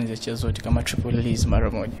 Ambazo nilikuwa niziachia zote kama triple release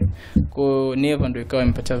mara moja. Kwa Never ndio ikawa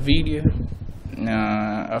imepata video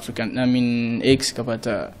na X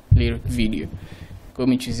kapata lyric video. Kwa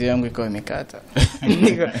michuzi yangu ikawa imekata.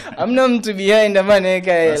 Hamna mtu behind ambaye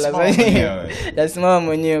anaweka hela. Lazima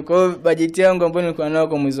mwenyewe. Kwa hiyo budget yangu ambayo nilikuwa nayo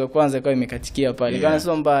kwa mwezi wa kwanza ikawa imekatikia pale. Kana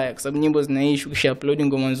sio mbaya kwa sababu nyimbo zinaishi ukisha upload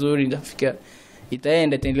ngoma nzuri itafika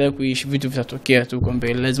itaendelea kuishi vitu vitatokea tu kwa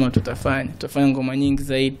mbele lazima tutafanya ngoma nyingi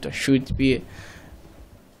zaidi tutashoot pia.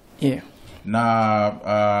 Na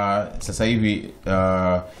sasa hivi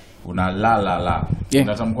una la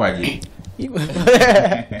unatamkwaje?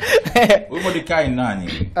 Huyu Modikai nani?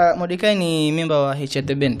 Modikai ni member wa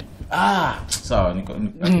The Band. Sawa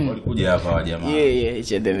walikuja hapa wa jamaa.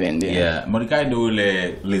 The Band. Modikai ndio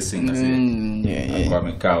yule listening kwa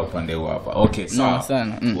amekaa upande huu hapa. Okay,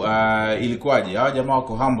 sawa. Ilikuwaje? Hawa jamaa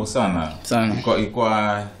wako humble sana.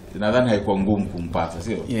 Ilikuwa nadhani haikuwa ngumu kumpata,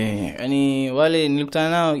 sio? Yaani wale nilikutana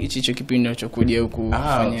nao hicho kipindi alichokuja huku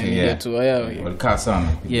kufanya yetu yao. Walikaa sana.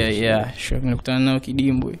 Sure nilikutana nao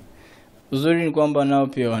Kidimbwe. uzuri ni kwamba nao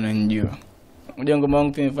pia wananijua. Unajua ngoma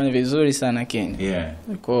yangu pia imefanya vizuri sana Kenya.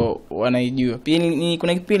 Kwa wanaijua. Pia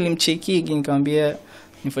kuna kipindi nilimchekigi nikamwambia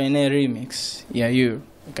nifanye naye remix ya You,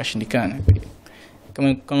 ikashindikana pia.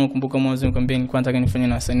 Kama ukumbuka mwanzo nikwambia nilikuwa nataka nifanye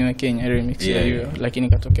na wasanii wa Kenya remix ya You, lakini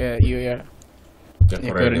ikatokea hiyo ya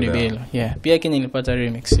Kornibela. Pia Kenya nilipata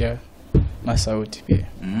remix ya Sauti pia.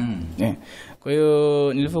 Kwa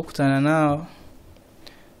hiyo nilipokutana nao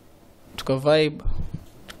tuka vibe,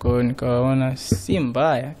 nikaona si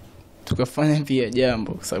mbaya, tukafanya pia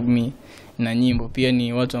jambo kwa sababu mimi na nyimbo pia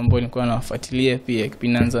ni watu ambao nilikuwa nawafuatilia pia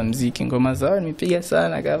kipindi naanza muziki. Ngoma zao nimepiga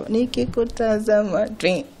sana kama nikikutazama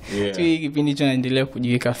tu kipindi hicho naendelea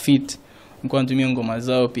kujiweka fit. Nilikuwa natumia ngoma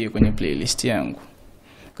zao pia kwenye playlist yangu.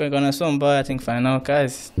 Kwa hiyo nasoma mbaya nikifanya nao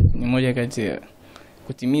kazi ni moja kati ya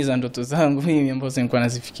kutimiza ndoto zangu mimi ambazo nilikuwa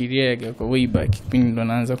nazifikiria kwa way back kipindi ndo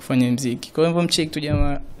naanza kufanya muziki. Kwa hivyo mcheck tu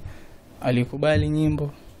jamaa alikubali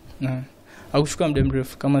nyimbo na hakuchukua muda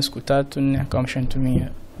mrefu kama siku 3-4 akawa ameshanitumia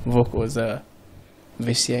vocal za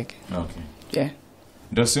verse yake.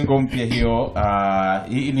 Ndio single mpya hiyo.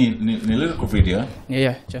 Hii ni lyric video.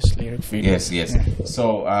 Just lyric video. Yes.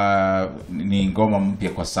 So ni ngoma mpya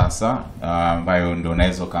kwa sasa ambayo ndio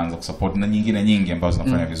unaweza kaanza kusupport na nyingine nyingi ambazo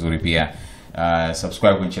zinafanya vizuri pia.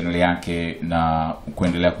 Subscribe kwenye channel yake na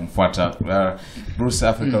kuendelea kumfuata. Bruce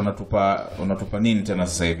Africa, unatupa nini tena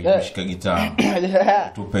sasa hivi? Mshika gitaa.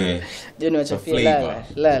 Tupe. Jeni wachafia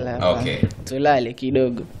lala. Okay. Tulale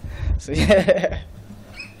kidogo.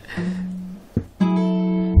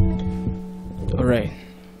 Alright.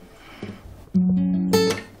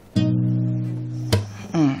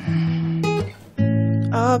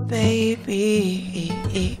 Oh baby.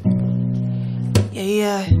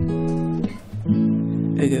 Yeah.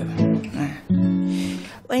 There we go.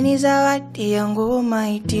 When is zawadi yangu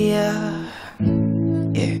my dear.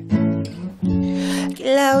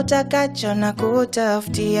 Kila utakacho na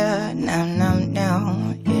kutafutia. Now.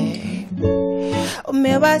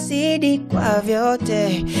 Umewasidi kwa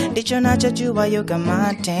vyote, ndicho nachojua you got my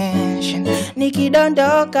attention.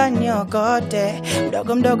 Nikidondoka nyokote,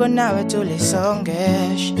 mdogo nawe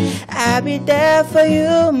tulisongesh. I'll be there for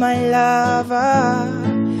you my lover.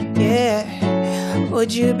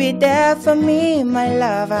 Would you be there for me my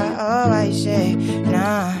lover? Oh I say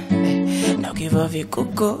nah. No give up your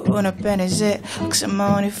cuckoo, unapenda zit.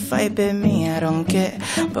 Kusema unifight me, I don't care.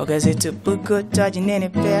 Boga zitu buku, taji nini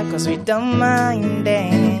pia. Cause we don't mind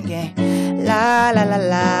it, yeah. La la la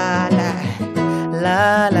la la.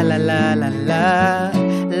 La la la la la la.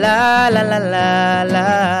 La la la la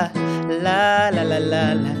la. La la la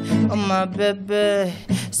la la. Oh my baby,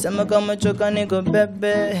 sema kama choka niko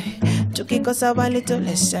bebe. Tukikosa wali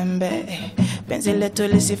tulisembe. Penzi letu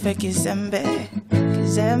lisife kizembe.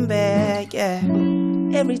 Yeah.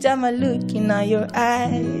 Every time I look in your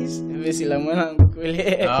eyes. Vesi la mwanangu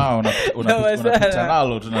kule. Unapita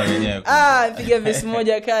nalo tunalenyewe. Piga vesi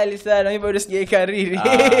moja kali sana. Mimi bado sijaikariri.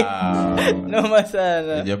 Noma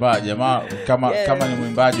sana. Jamaa kama ni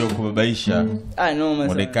mwimbaji wa kubabaisha. Noma sana.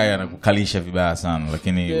 Modekai anakukalisha vibaya sana,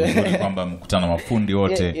 lakini uzuri kwamba mkutana mafundi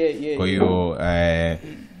wote. Kwa hiyo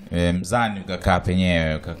mzani ukakaa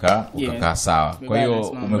penyewe ukakaa sawa. Kwa hiyo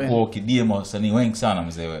umekuwa ukidm wasanii wengi sana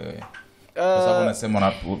mzee wewe. Kwa sababu unasema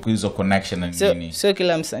una hizo connection na nini. Sio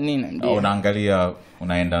kila msanii ndio. Unaangalia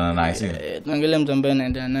unaendana naye sio? Tunaangalia mtu ambaye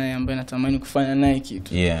anaendana naye, ambaye natamani kufanya naye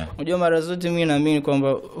kitu. Unajua mara zote mimi naamini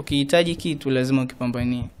kwamba ukihitaji kitu lazima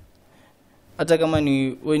ukipambanie. Hata kama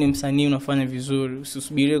ni wewe ni msanii unafanya vizuri,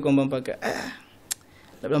 usisubirie kwamba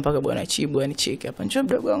mpaka bwana Chibu anicheke hapa, njoo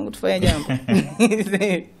mdogo wangu tufanye jambo.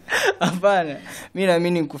 Hapana, mimi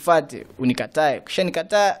naamini nikufuate, unikatae. Kisha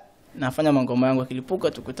nikataa, nafanya mangoma yangu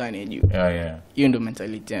akilipuka tukutane juu. Hiyo ndio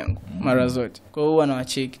mentality yangu mara zote. Kwa hiyo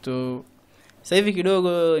nawacheki tu. Sasa hivi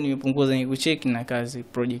kidogo nimepunguza nikucheki na kazi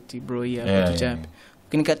project bro hii hapa tuchape.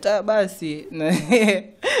 Ukinikataa basi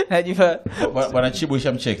najua bwana Chibu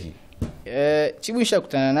ishamcheki. Chibu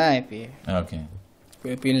ishakutana naye pia. Okay. Kwa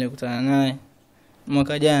hiyo pia nilikutana naye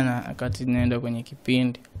mwaka jana akati naenda kwenye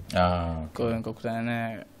kipindi. Kwa hiyo nikakutana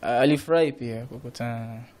naye. Alifurahi pia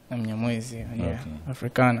kukutana na Mnyamwezi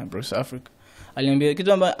Africana Bruce Africa. Aliambia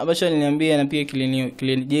kitu ambacho aliniambia na pia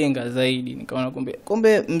kilinijenga zaidi. Nikaona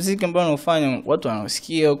kumbe muziki ambao unaofanya watu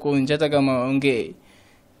wanaosikia huko nje hata kama waongee.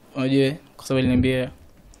 Unajua kwa sababu aliniambia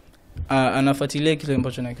anafuatilia kile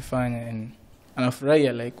ambacho nakifanya and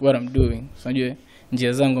anafurahia like what I'm doing. Unajua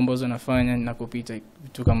njia zangu ambazo nafanya na kupita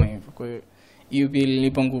vitu kama hivyo. Kwa hiyo hiyo pia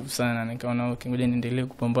ilinipa nguvu sana, nikaona ngoja niendelee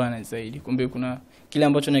kupambana zaidi. Kumbe kuna kile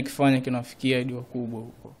ambacho nakifanya kinafikia hadi wakubwa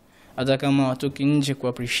huko. Hata kama watoki nje ku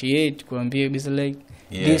appreciate, kuambia bisa like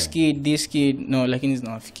this kid no, lakini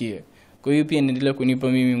zinawafikia. Kwa hiyo pia inaendelea kunipa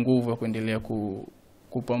mimi nguvu ya kuendelea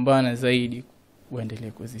kupambana zaidi,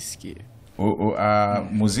 kuendelea kuzisikia.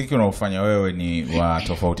 Muziki unaofanya wewe ni wa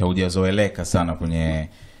tofauti, hujazoeleka sana kwenye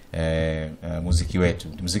muziki wetu.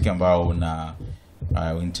 Muziki ambao una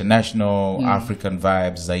international African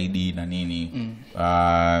vibes zaidi na nini.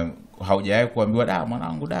 Haujawahi kuambiwa da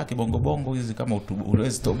mwanangu da kibongo bongo hizi kama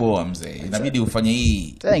uwezi toboa mzee, inabidi ufanye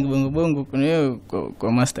hii tena kibongo bongo kuna hiyo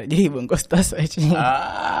kwa Master J bongo stars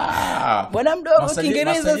bwana mdogo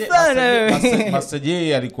Kiingereza sana wewe. Master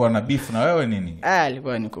J alikuwa na beef na wewe nini?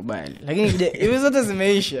 Alikuwa nikubali, lakini hizo zote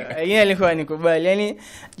zimeisha. Lakini alikuwa nikubali, yani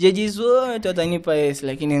judges wote watanipa yes,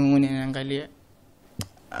 lakini Mungu anaangalia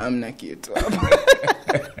amna kitu hapa.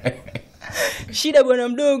 Shida bwana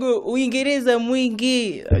mdogo, Uingereza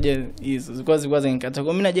mwingi. Hizo zikwaza nikata.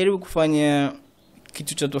 Kwa mimi najaribu kufanya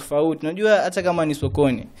kitu cha tofauti. Unajua hata kama ni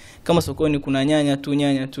sokoni. Kama sokoni kuna nyanya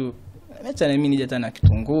tu. Acha na mimi nije hata na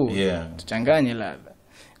kitunguu. Tuchanganye ladha.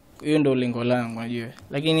 Hiyo ndio lengo langu unajua.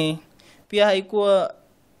 Lakini pia haikuwa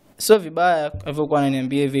sio vibaya alivyokuwa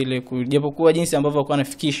ananiambia vile, japokuwa jinsi ambavyo alikuwa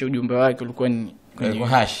anafikisha ujumbe wake ulikuwa ni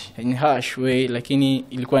hash way, lakini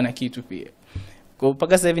ilikuwa na kitu pia. Kwa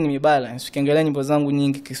mpaka sasa hivi nimebalance. Ukiangalia nyimbo zangu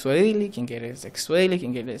nyingi Kiswahili, Kiingereza, Kiswahili,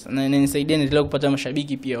 Kiingereza. Na inanisaidia niendelee kupata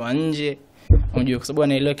mashabiki pia wa nje. Unajua kwa sababu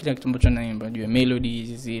anaelewa kile kitu ambacho naimba, unajua melodies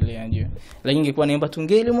zile, unajua. Lakini ingekuwa naimba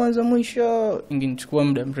tungeli mwanzo mwisho, ingenichukua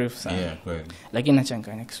muda mrefu sana. Kweli. Lakini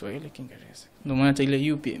nachanganya Kiswahili, Kiingereza. Ndio maana hata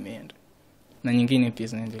ile UP imeenda. Na nyingine pia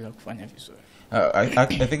zinaendelea kufanya vizuri.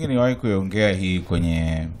 I think niwahi kuongea hii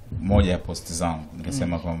kwenye moja ya post zangu.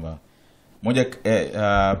 Nikasema kwamba moja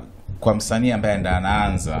kwa msanii ambaye ndo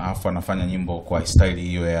anaanza afu anafanya nyimbo kwa style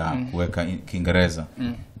hiyo ya kuweka Kiingereza.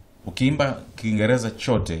 Ukiimba Kiingereza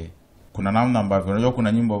chote kuna namna ambavyo unajua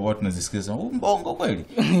kuna nyimbo ambazo tunazisikiza mbongo kweli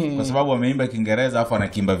kwa sababu ameimba Kiingereza afu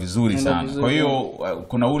anakiimba vizuri sana. Kwa hiyo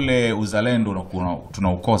kuna ule uzalendo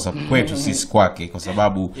tunaukosa kwetu sisi kwake kwa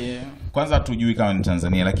sababu kwanza hatujui kama ni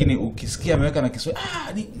Tanzania, lakini ukisikia ameweka na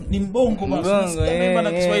Kiswahili ni mbongo basi ameimba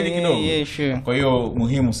na Kiswahili kidogo. Kwa hiyo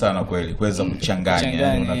muhimu sana kweli kuweza kuchanganya,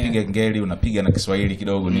 yani unapiga ngeli unapiga na Kiswahili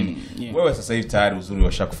kidogo nini. Wewe sasa hivi tayari uzuri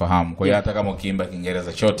washakufahamu. Kwa hiyo hata kama ukiimba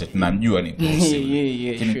Kiingereza chote tunamjua ni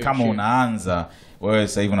possible. Lakini kama unaanza wewe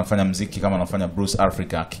sasa hivi unafanya muziki kama unafanya Bruce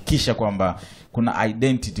Africa, hakikisha kwamba kuna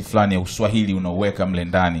identity fulani ya Uswahili unaweka mle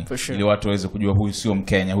ndani ili watu waweze kujua huyu sio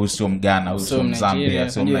Mkenya, huyu sio Mghana, huyu sio Mzambia,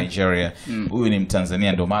 sio Nigeria, huyu ni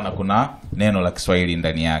Mtanzania. Ndio maana kuna neno la Kiswahili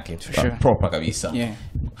ndani yake proper kabisa.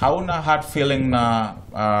 Hauna hard feeling na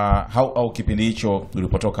au kipindi hicho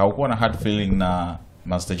ulipotoka haukuwa na hard feeling na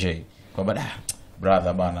Master J kwamba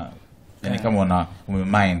brother bana, yani kama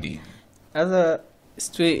umemind sasa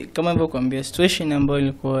kama hivyo kuambia situation ambayo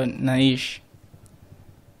ilikuwa naishi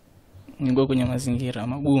nilikuwa kwenye mazingira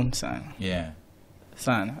magumu sana.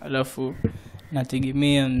 Sana. Alafu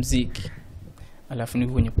nategemea muziki. Alafu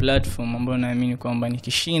niko kwenye platform ambayo naamini kwamba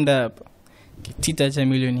nikishinda hapa kitita cha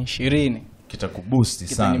milioni 20 kitakuboost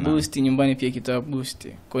sana. Kitaniboost nyumbani pia kitaboost.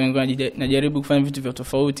 Kwa hiyo najaribu kufanya vitu vya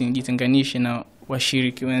tofauti nijitenganishe na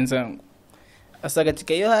washiriki wenzangu. Sasa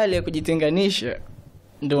katika hiyo hali ya kujitenganisha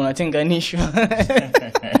ndio unatenganishwa.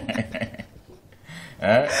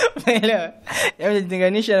 Yaani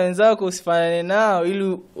unajitenganisha na wenzako usifanane nao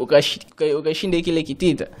ili ukashinde kile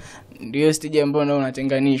kitita. Ndio stage ambayo ndio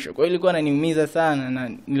unatenganishwa. Kwa hiyo ilikuwa inaniumiza sana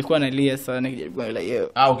na nilikuwa nalia sana nikijaribu ile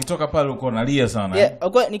yeo. Ukitoka pale uko unalia sana.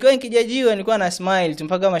 Nikiwa nikijajiwa nilikuwa na smile tu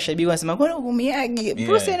mpaka mashabiki wanasema kwa nini umiagi?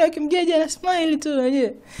 Process akimjaji na smile tu unajua.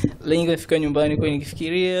 Lakini nikifika nyumbani kwa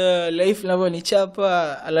nikifikiria life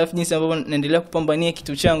inavyonichapa, alafu jinsi ambavyo naendelea kupambania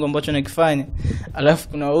kitu changu ambacho nakifanya. Alafu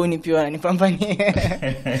kuna wauni pia wananipambania.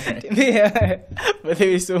 Tembea.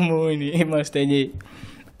 Bado sio muuni Master J.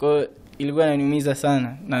 Kwa ilikuwa inaniumiza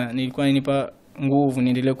sana na nilikuwa ninipa nguvu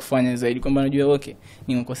niendelee kufanya zaidi kwamba najua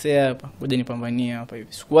nimekosea hapa, ngoja nipambanie hapa hivi.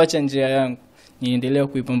 Sikuacha njia yangu, niendelee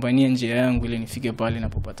kuipambania njia yangu ili nifike pale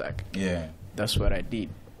ninapopataka. That's what I did.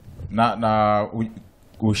 Na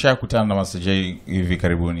ushakutana na Master J hivi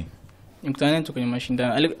karibuni? Nikutana tu kwenye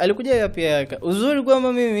mashindano. Alikuja pia uzuri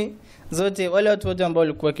kwamba mimi zote wale watu wote ambao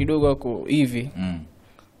walikuwa kidogo wako hivi.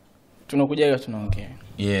 Tunakuja tunaongea.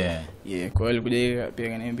 Kwa hiyo alikuja pia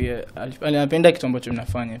akaniambia anapenda kitu ambacho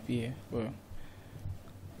mnafanya pia.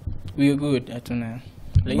 We are good hatuna.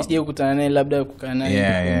 Lakini sije kukutana naye labda kukaa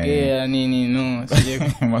naye kuongea nini sije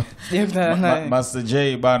kukutana naye. Master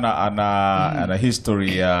J bana ana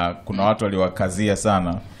history ya kuna watu waliwakazia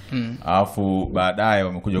sana. Alafu baadaye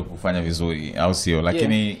wamekuja kufanya vizuri au sio?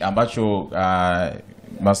 Lakini ambacho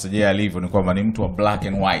Master J alivyo ni kwamba ni mtu wa black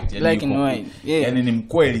and white. Black and white. Yeah. Yani ni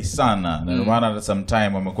mkweli sana. Na ndio maana sometime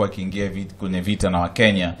amekuwa akiingia kwenye vita na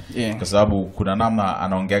Wakenya kwa sababu kuna namna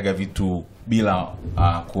anaongeaga vitu bila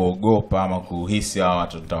kuogopa ama kuhisi hawa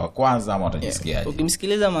watu wa kwanza ama watajisikiaje.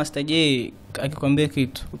 Ukimsikiliza Master J akikwambia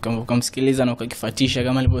kitu, ukamsikiliza na ukakifuatisha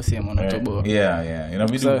kama alivyosema unatoboa. Yeah.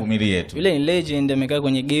 Inabidi uvumilie tu. Yule ni legend, amekaa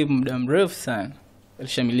kwenye game muda mrefu sana.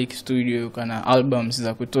 Alishamiliki studio, kana albums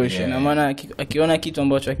za kutosha. Na maana akiona kitu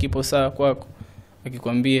ambacho hakipo sawa kwako,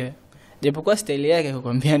 akikwambia japokuwa style yake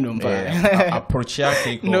akikwambia ndo mbaya. Approach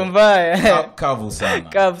yake iko ndo mbaya. Kavu sana.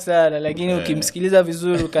 Kavu sana, lakini ukimsikiliza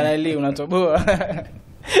vizuri kanali unatoboa.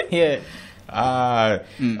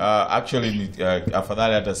 Actually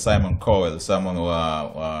afadhali hata Simon Cowell, someone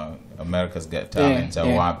wa America's Got Talent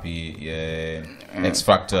au wapi X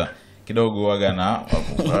Factor kidogo wagana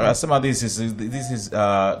asema this is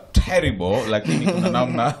terrible, lakini kuna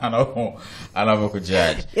namna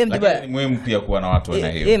anavyokujudge. Lakini ni muhimu pia kuwa na watu wana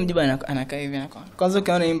hiyo. Mjiba anakaa hivi anakaa. Kwanza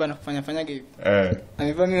ukiona imba anafanya hivi.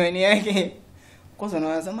 Anivaa miwani yake. Kwanza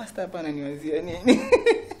unaanza master hapa ananiwazia nini?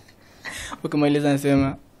 Ukimaliza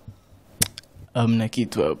anasema amna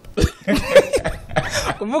kitu hapa.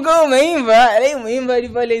 Kumbuka umeimba, leo umeimba hadi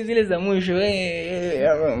pale zile za mwisho.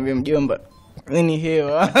 Mjomba. Nini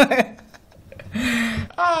hewa?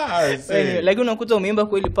 Lakini unakuta umeimba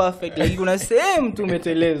kweli perfect, lakini kuna sehemu tu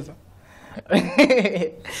umeteleza.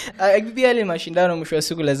 Pia ile mashindano mwisho wa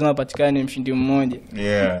siku lazima patikane mshindi mmoja.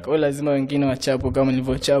 Kwa lazima wengine wachapo kama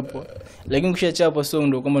nilivyochapo. Lakini ukishachapo sio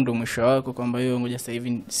ndio kwamba ndio mwisho wako kwamba hiyo ngoja sasa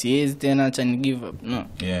hivi siwezi tena, acha ni give up. No.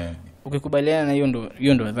 Ukikubaliana na hiyo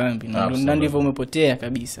ndio dhambi. Na ndivyo umepotea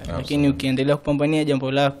kabisa. Lakini ukiendelea kupambania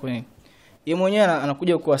jambo lako, yeye mwenyewe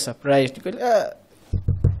anakuja kuwa surprised.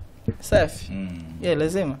 Safi.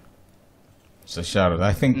 Lazima. So Charlotte,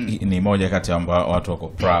 I think ni moja kati ambao watu wako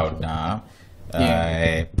proud na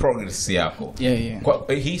progress yako.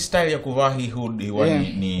 Kwa hii style ya kuvaa hii hood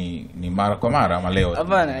ni mara kwa mara ama leo?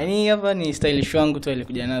 Hapana, hapa ni stylish wangu tu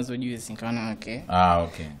alikuja nazo juzi nikaona okay.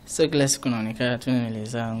 So kila siku naonekana tu nywele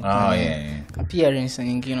zangu. Appearance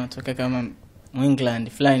nyingine unatoka kama England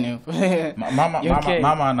fulani huko.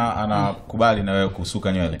 Mama anakubali na wewe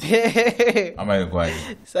kusuka nywele? Ama ilikuwaje?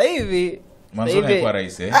 Sasa hivi mwanzo ilikuwa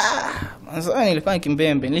rahisi mwanzo nilikuwa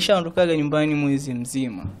kimbembe, nilishaondokaga nyumbani mwezi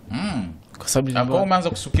mzima. Kwa sababu hapo umeanza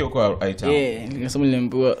kusukia huko Aitown. Kwa sababu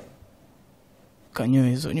niliambiwa kanyoe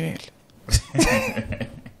hizo nywele.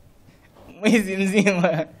 Mwezi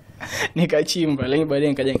mzima nikachimba, lakini baadaye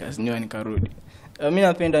nikaja nikazinyoa nikarudi. Mimi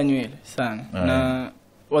napenda nywele sana. Na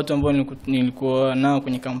watu ambao nilikuwa nao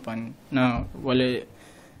kwenye kampani na wale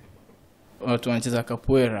watu wanacheza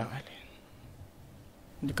capoeira wale.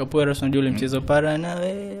 Capoeira sio ndio mchezo para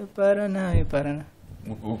nawe.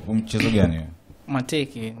 Mchezo gani huo?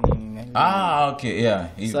 Mateke.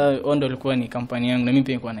 Sasa ndio ilikuwa ni kampani yangu na mimi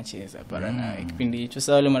pia nilikuwa nacheza para nawe kipindi hicho.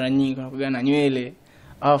 Sasa wale mara nyingi wanakuja na nywele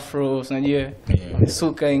afro, unajua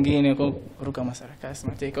suka wengine kwa kuruka masarakasi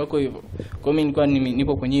mateke wako hivyo. Kwa mimi nilikuwa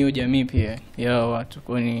nipo kwenye hiyo jamii pia ya watu,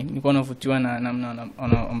 kwa nilikuwa navutiwa na namna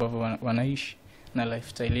ambavyo wanaishi na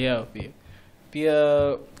lifestyle yao pia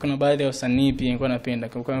kuna baadhi ya wasanii pia nilikuwa napenda.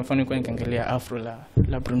 Kwa mfano nilikuwa nikiangalia afro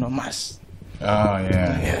la Bruno Mars.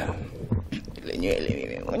 Ile nywele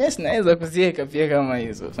mimi mwenyewe sinaweza kuziweka pia kama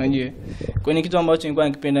hizo, unajua. Kwa ni kitu ambacho nilikuwa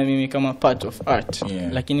nikipenda mimi kama part of art.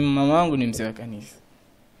 Lakini mama wangu ni mzee wa kanisa.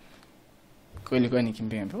 Kwa ilikuwa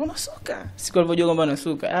nikimbembe. Unasuka. Siku alipojua kwamba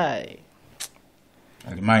nasuka,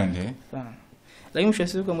 alimind sana. Lakini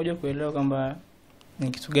mshasiku mmoja kuelewa kwamba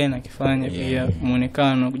ni kitu gani nakifanya pia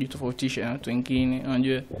muonekano kujitofautisha na watu wengine,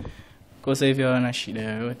 unajua. Kwa sasa hivi hawana shida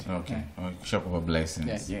yoyote. Ukishakupa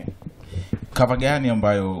blessings. Cover gani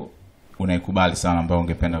ambayo unaikubali sana ambayo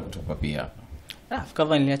ungependa kutupa pia hapa?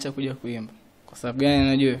 Cover niliacha kuja kuimba. Kwa sababu gani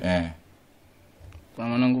unajua? Kuna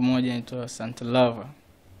mwanangu mmoja anaitwa Santa Lava.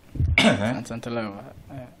 Santa Lava.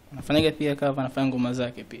 Anafanya pia cover, anafanya ngoma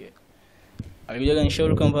zake pia. Alikuja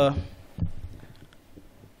nishauri kwamba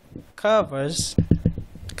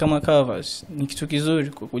covers ni kitu kizuri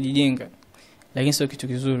kwa kujijenga, lakini sio kitu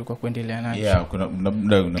kizuri kwa kuendelea nacho. Kuna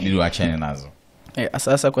unabidi uachane nazo.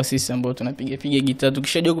 Sasa kwa sisi ambao tunapiga gitaa,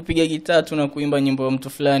 tukishajua kupiga gitaa na kuimba nyimbo ya mtu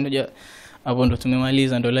fulani, hapo ndo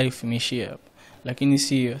tumemaliza, ndo life imeishia hapo. Lakini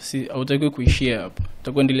si hautakiwi kuishia hapo.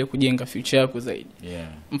 Utakuendelea kujenga future yako zaidi.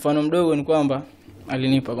 Mfano mdogo ni kwamba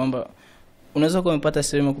alinipa kwamba unaweza kuwa umepata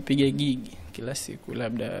sehemu kupiga gigi kila siku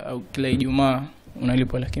labda au kila Ijumaa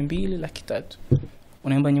unalipwa 200,000, 300,000.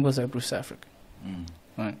 Unaimba nyimbo za Bruce Africa.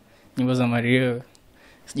 Nyimbo za Mario.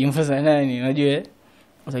 Nyimbo za nani, unajua?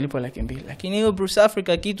 Utalipwa 200,000. Lakini hiyo Bruce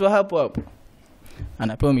Africa kitu hapo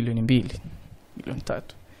anapewa 2,000,000, 3,000,000.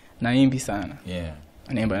 Na imbi sana.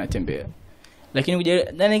 anaimba anatembea. Lakini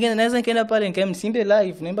ndani again naweza nikaenda pale nikamsimbe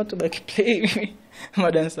live naimba tu back play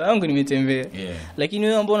madansa yangu nimetembea. Lakini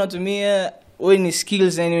wewe ambao unatumia wewe ni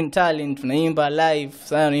skills and ni talent unaimba live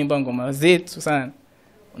sana, unaimba ngoma zetu sana,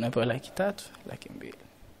 unapewa 300,000 200,000.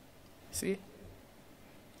 See?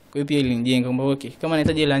 Kwa hiyo pia ilinijenga kwamba okay, kama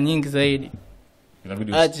nahitaji hela nyingi zaidi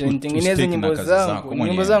inabidi nitengeneze nyimbo zangu.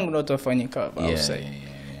 Nyimbo zangu ndio utafanyika outside.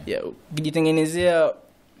 Ukijitengenezea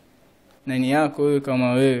nani yako wewe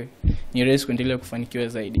kama wewe ni rahisi kuendelea kufanikiwa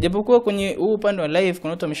zaidi. Japokuwa kwenye huu upande wa live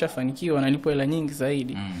kuna watu wameshafanikiwa wanalipwa hela nyingi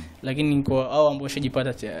zaidi, lakini kwa hao ambao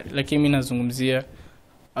washajipata tayari. Lakini mimi nazungumzia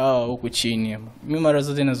huko chini hapa. Mimi mara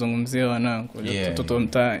zote nazungumzia wanangu watoto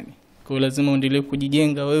mtaani. Kwa lazima uendelee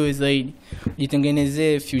kujijenga wewe zaidi.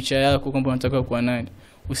 Ujitengenezee future yako kwamba unataka kuwa nani.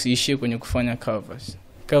 Usiishie kwenye kufanya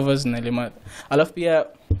covers na lemata. Alafu pia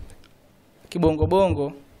kibongo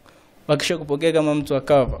bongo wakisha kupokea kama mtu wa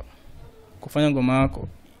cover, kufanya ngoma yako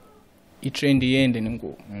i-trend iende ni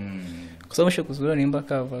ngumu. Kwa sababu shakuzoea niimba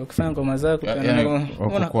cover, ukifanya ngoma zako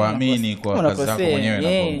kuamini kwa kazi zako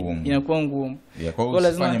mwenyewe inakuwa ngumu. Kwa hiyo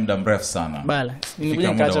usifanye muda mrefu sana. Balance.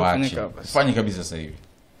 Nimekuja nikaacha kufanya covers. Fanya kabisa sasa hivi.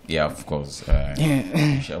 Yeah, of course.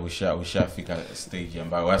 Ushafika stage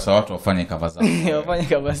ambayo watu wafanye cover zao. Wafanye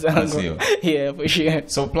cover zangu. Yeah, for sure.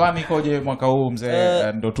 So plan ikoje mwaka huu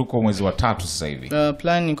mzee? Ndio tuko mwezi wa 3 sasa hivi.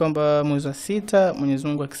 Plan ni kwamba mwezi wa 6 Mwenyezi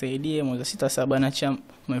Mungu akisaidie mwezi wa 6 7 naacha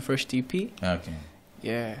my first EP. Okay.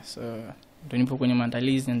 Yeah, so ndio nipo kwenye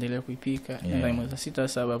maandalizi naendelea kuipika. Na mwezi wa 6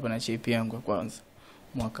 7 hapa naacha EP yangu ya kwanza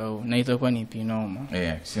mwaka huu na itakuwa ni pinoma.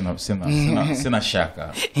 Sina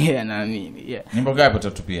shaka. Naamini. Nyimbo ngapi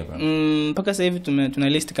utatupia hapa? Mpaka sasa hivi tuna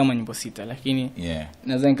list kama nyimbo 6, lakini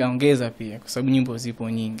naweza nikaongeza pia kwa sababu nyimbo zipo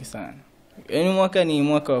nyingi sana. Yaani mwaka ni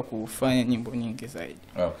mwaka wa kufanya nyimbo nyingi zaidi.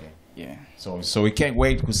 Okay. Yeah. So we can't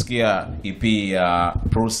wait kusikia EP ya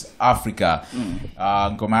Bruce Africa.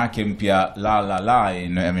 Ngoma yake mpya La La La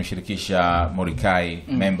ameshirikisha Morikai,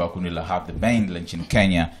 member kundi la Have the Band la nchini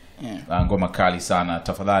Kenya. Ngoma kali sana.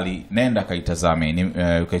 Tafadhali nenda kaitazame,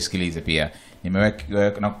 ukaisikilize pia.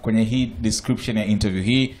 Nimeweka na kwenye hii description ya interview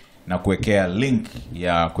hii na kuwekea link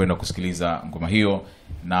ya kwenda kusikiliza ngoma hiyo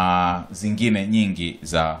na zingine nyingi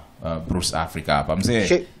za Bruce Africa hapa.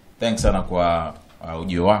 Mzee, thanks sana kwa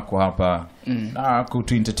ujio wako hapa na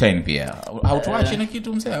kutu entertain pia. Hautuache na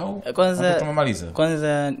kitu mzee au tumemaliza?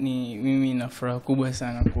 Kwanza ni mimi na furaha kubwa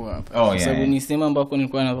sana kuwa hapa. Kwa sababu ni sema ambako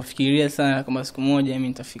nilikuwa nafikiria sana kama siku moja mimi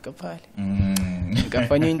nitafika pale.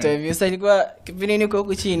 Nikafanya interview. Sasa ilikuwa kipindi niko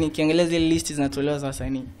huko chini kiangalia zile list zinatolewa za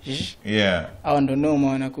wasanii. Hao ndo noma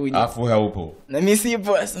wanakuja. Afu haupo. Na mimi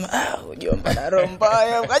sipo, nasema ujomba na roho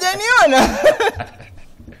mbaya. Ukaja niona.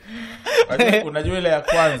 Unajua ile ya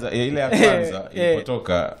kwanza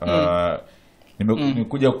ilipotoka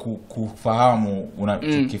nimekuja kufahamu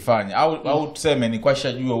unachokifanya au tuseme ni kwa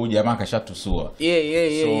shajua huyu jamaa kashatusua.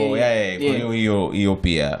 Kwa hiyo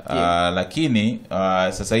pia lakini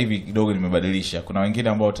sasa hivi kidogo nimebadilisha. Kuna wengine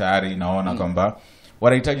ambao tayari naona kwamba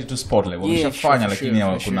wanahitaji tu spotlight wameshafanya, lakini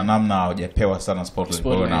kuna namna hawajapewa sana spotlight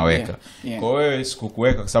kwa naweka. Kwa wewe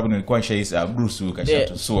sikukuweka kwa sababu nilikuwa nishahisi Bruce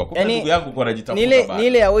kashatusua. Kwa ndugu yangu kwa anajitafuta bana.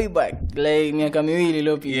 Nile ya way back like miaka 2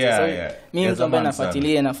 iliyopita. So mimi mtu ambaye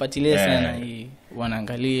nafuatilia sana hii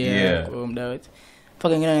wanaangalia kwa muda wote. Mpaka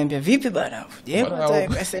wengine wananiambia vipi bana? Je,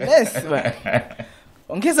 unataka SNS bana?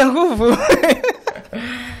 Ongeza nguvu.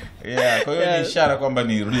 Kwa hiyo ni ishara kwamba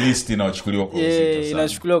ni list inachukuliwa kwa uzito sana.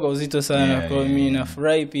 Inachukuliwa kwa uzito sana. Kwa mimi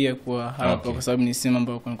nafurahi pia kwa hapa kwa sababu ni sema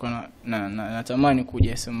ambayo kulikuwa natamani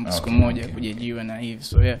kuja siku moja kujajiwa na hivi.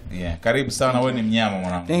 So karibu sana, wewe ni mnyama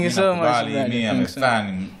mwanangu. Thank you so much. Mimi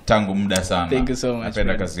amefanya tangu muda sana. Thank you so much.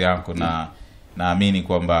 Napenda kazi yako na naamini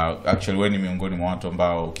kwamba actually wewe ni miongoni mwa watu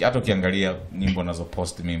ambao hata ukiangalia nyimbo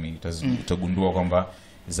nazopost mimi utagundua kwamba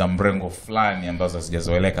za mrengo fulani ambazo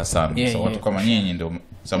hazijazoeleka sana. So watu kama nyinyi ndio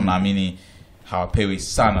sababu naamini hawapewi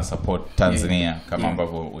sana support Tanzania kama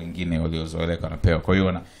ambavyo wengine waliozoeleka wanapewa. Kwa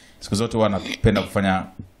hiyo siku zote wanapenda kufanya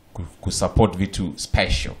kusupport vitu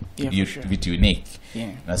special, vitu unique,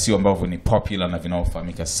 na sio ambavyo ni popular na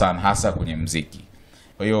vinaofahamika sana hasa kwenye muziki.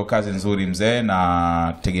 Kwa hiyo kazi nzuri mzee,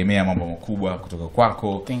 na tegemea mambo makubwa kutoka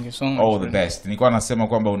kwako. Thank you so much. All the best. Nilikuwa nasema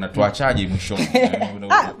kwamba unatuachaje mwisho?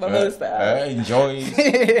 Enjoy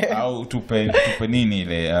au tupe nini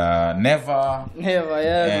ile never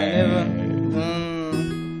never.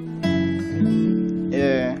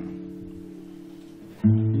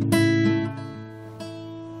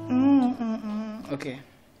 Okay.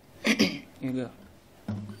 You go.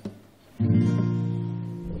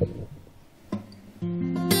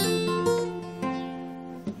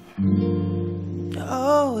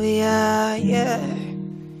 Oh yeah,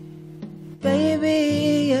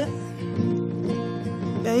 baby, yeah.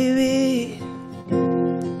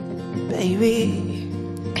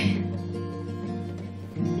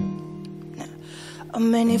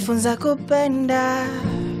 umenifunza kupenda,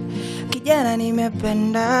 kijana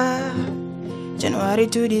nimependa. January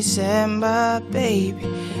to December, baby,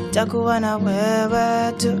 takuwa na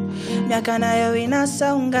wewe tu. Miaka nayo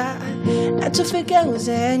inasonga, na tufike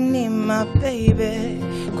uzeeni, my baby.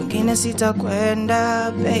 Kwingine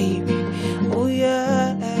sitakwenda, baby. Oh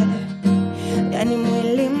yeah. Yani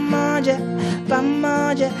mwili mmoja,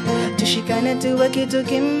 pamoja, tushikane tuwe kitu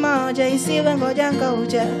kimoja, isiwe ngoja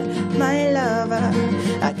ngoja. My lover,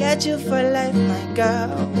 I got you for life, my girl.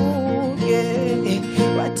 Ooh, yeah.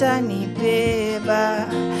 Watanibeba,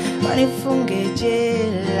 wanifunge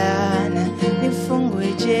jela, nifungwe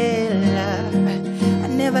jela. I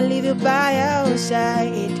never leave you by your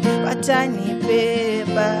side.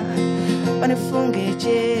 Watanibeba, wanifunge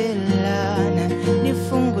jela,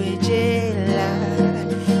 nifungwe jela.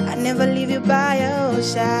 I never leave you by your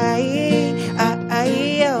side.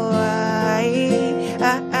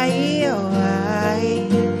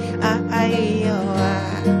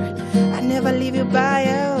 I never leave you by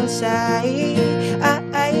your side.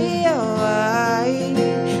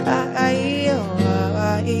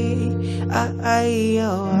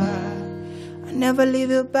 I never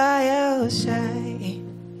leave you by your side.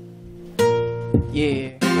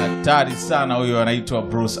 Yeah. Hatari sana huyo, anaitwa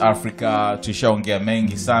Bruce Africa. Tushaongea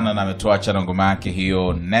mengi sana na ametuacha na ngoma yake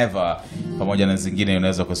hiyo Never, pamoja na zingine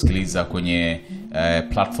unaweza kusikiliza kwenye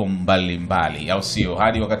platform mbalimbali, au sio?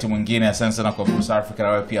 Hadi wakati mwingine, asante sana kwa Bruce Africa na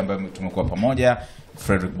wewe pia ambaye tumekuwa pamoja.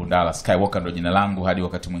 Frederick Bundala Skywalker ndo jina langu. Hadi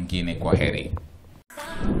wakati mwingine, kwa heri.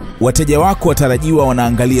 Wateja wako watarajiwa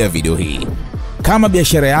wanaangalia video hii. Kama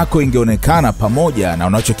biashara yako ingeonekana pamoja na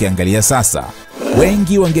unachokiangalia sasa,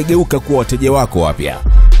 wengi wangegeuka kuwa wateja wako wapya.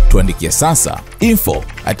 Tuandikie sasa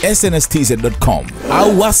info@snstz.com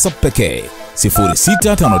au WhatsApp pekee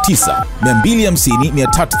 0659 250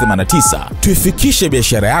 389. Tuifikishe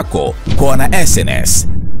biashara yako kwa wana SNS.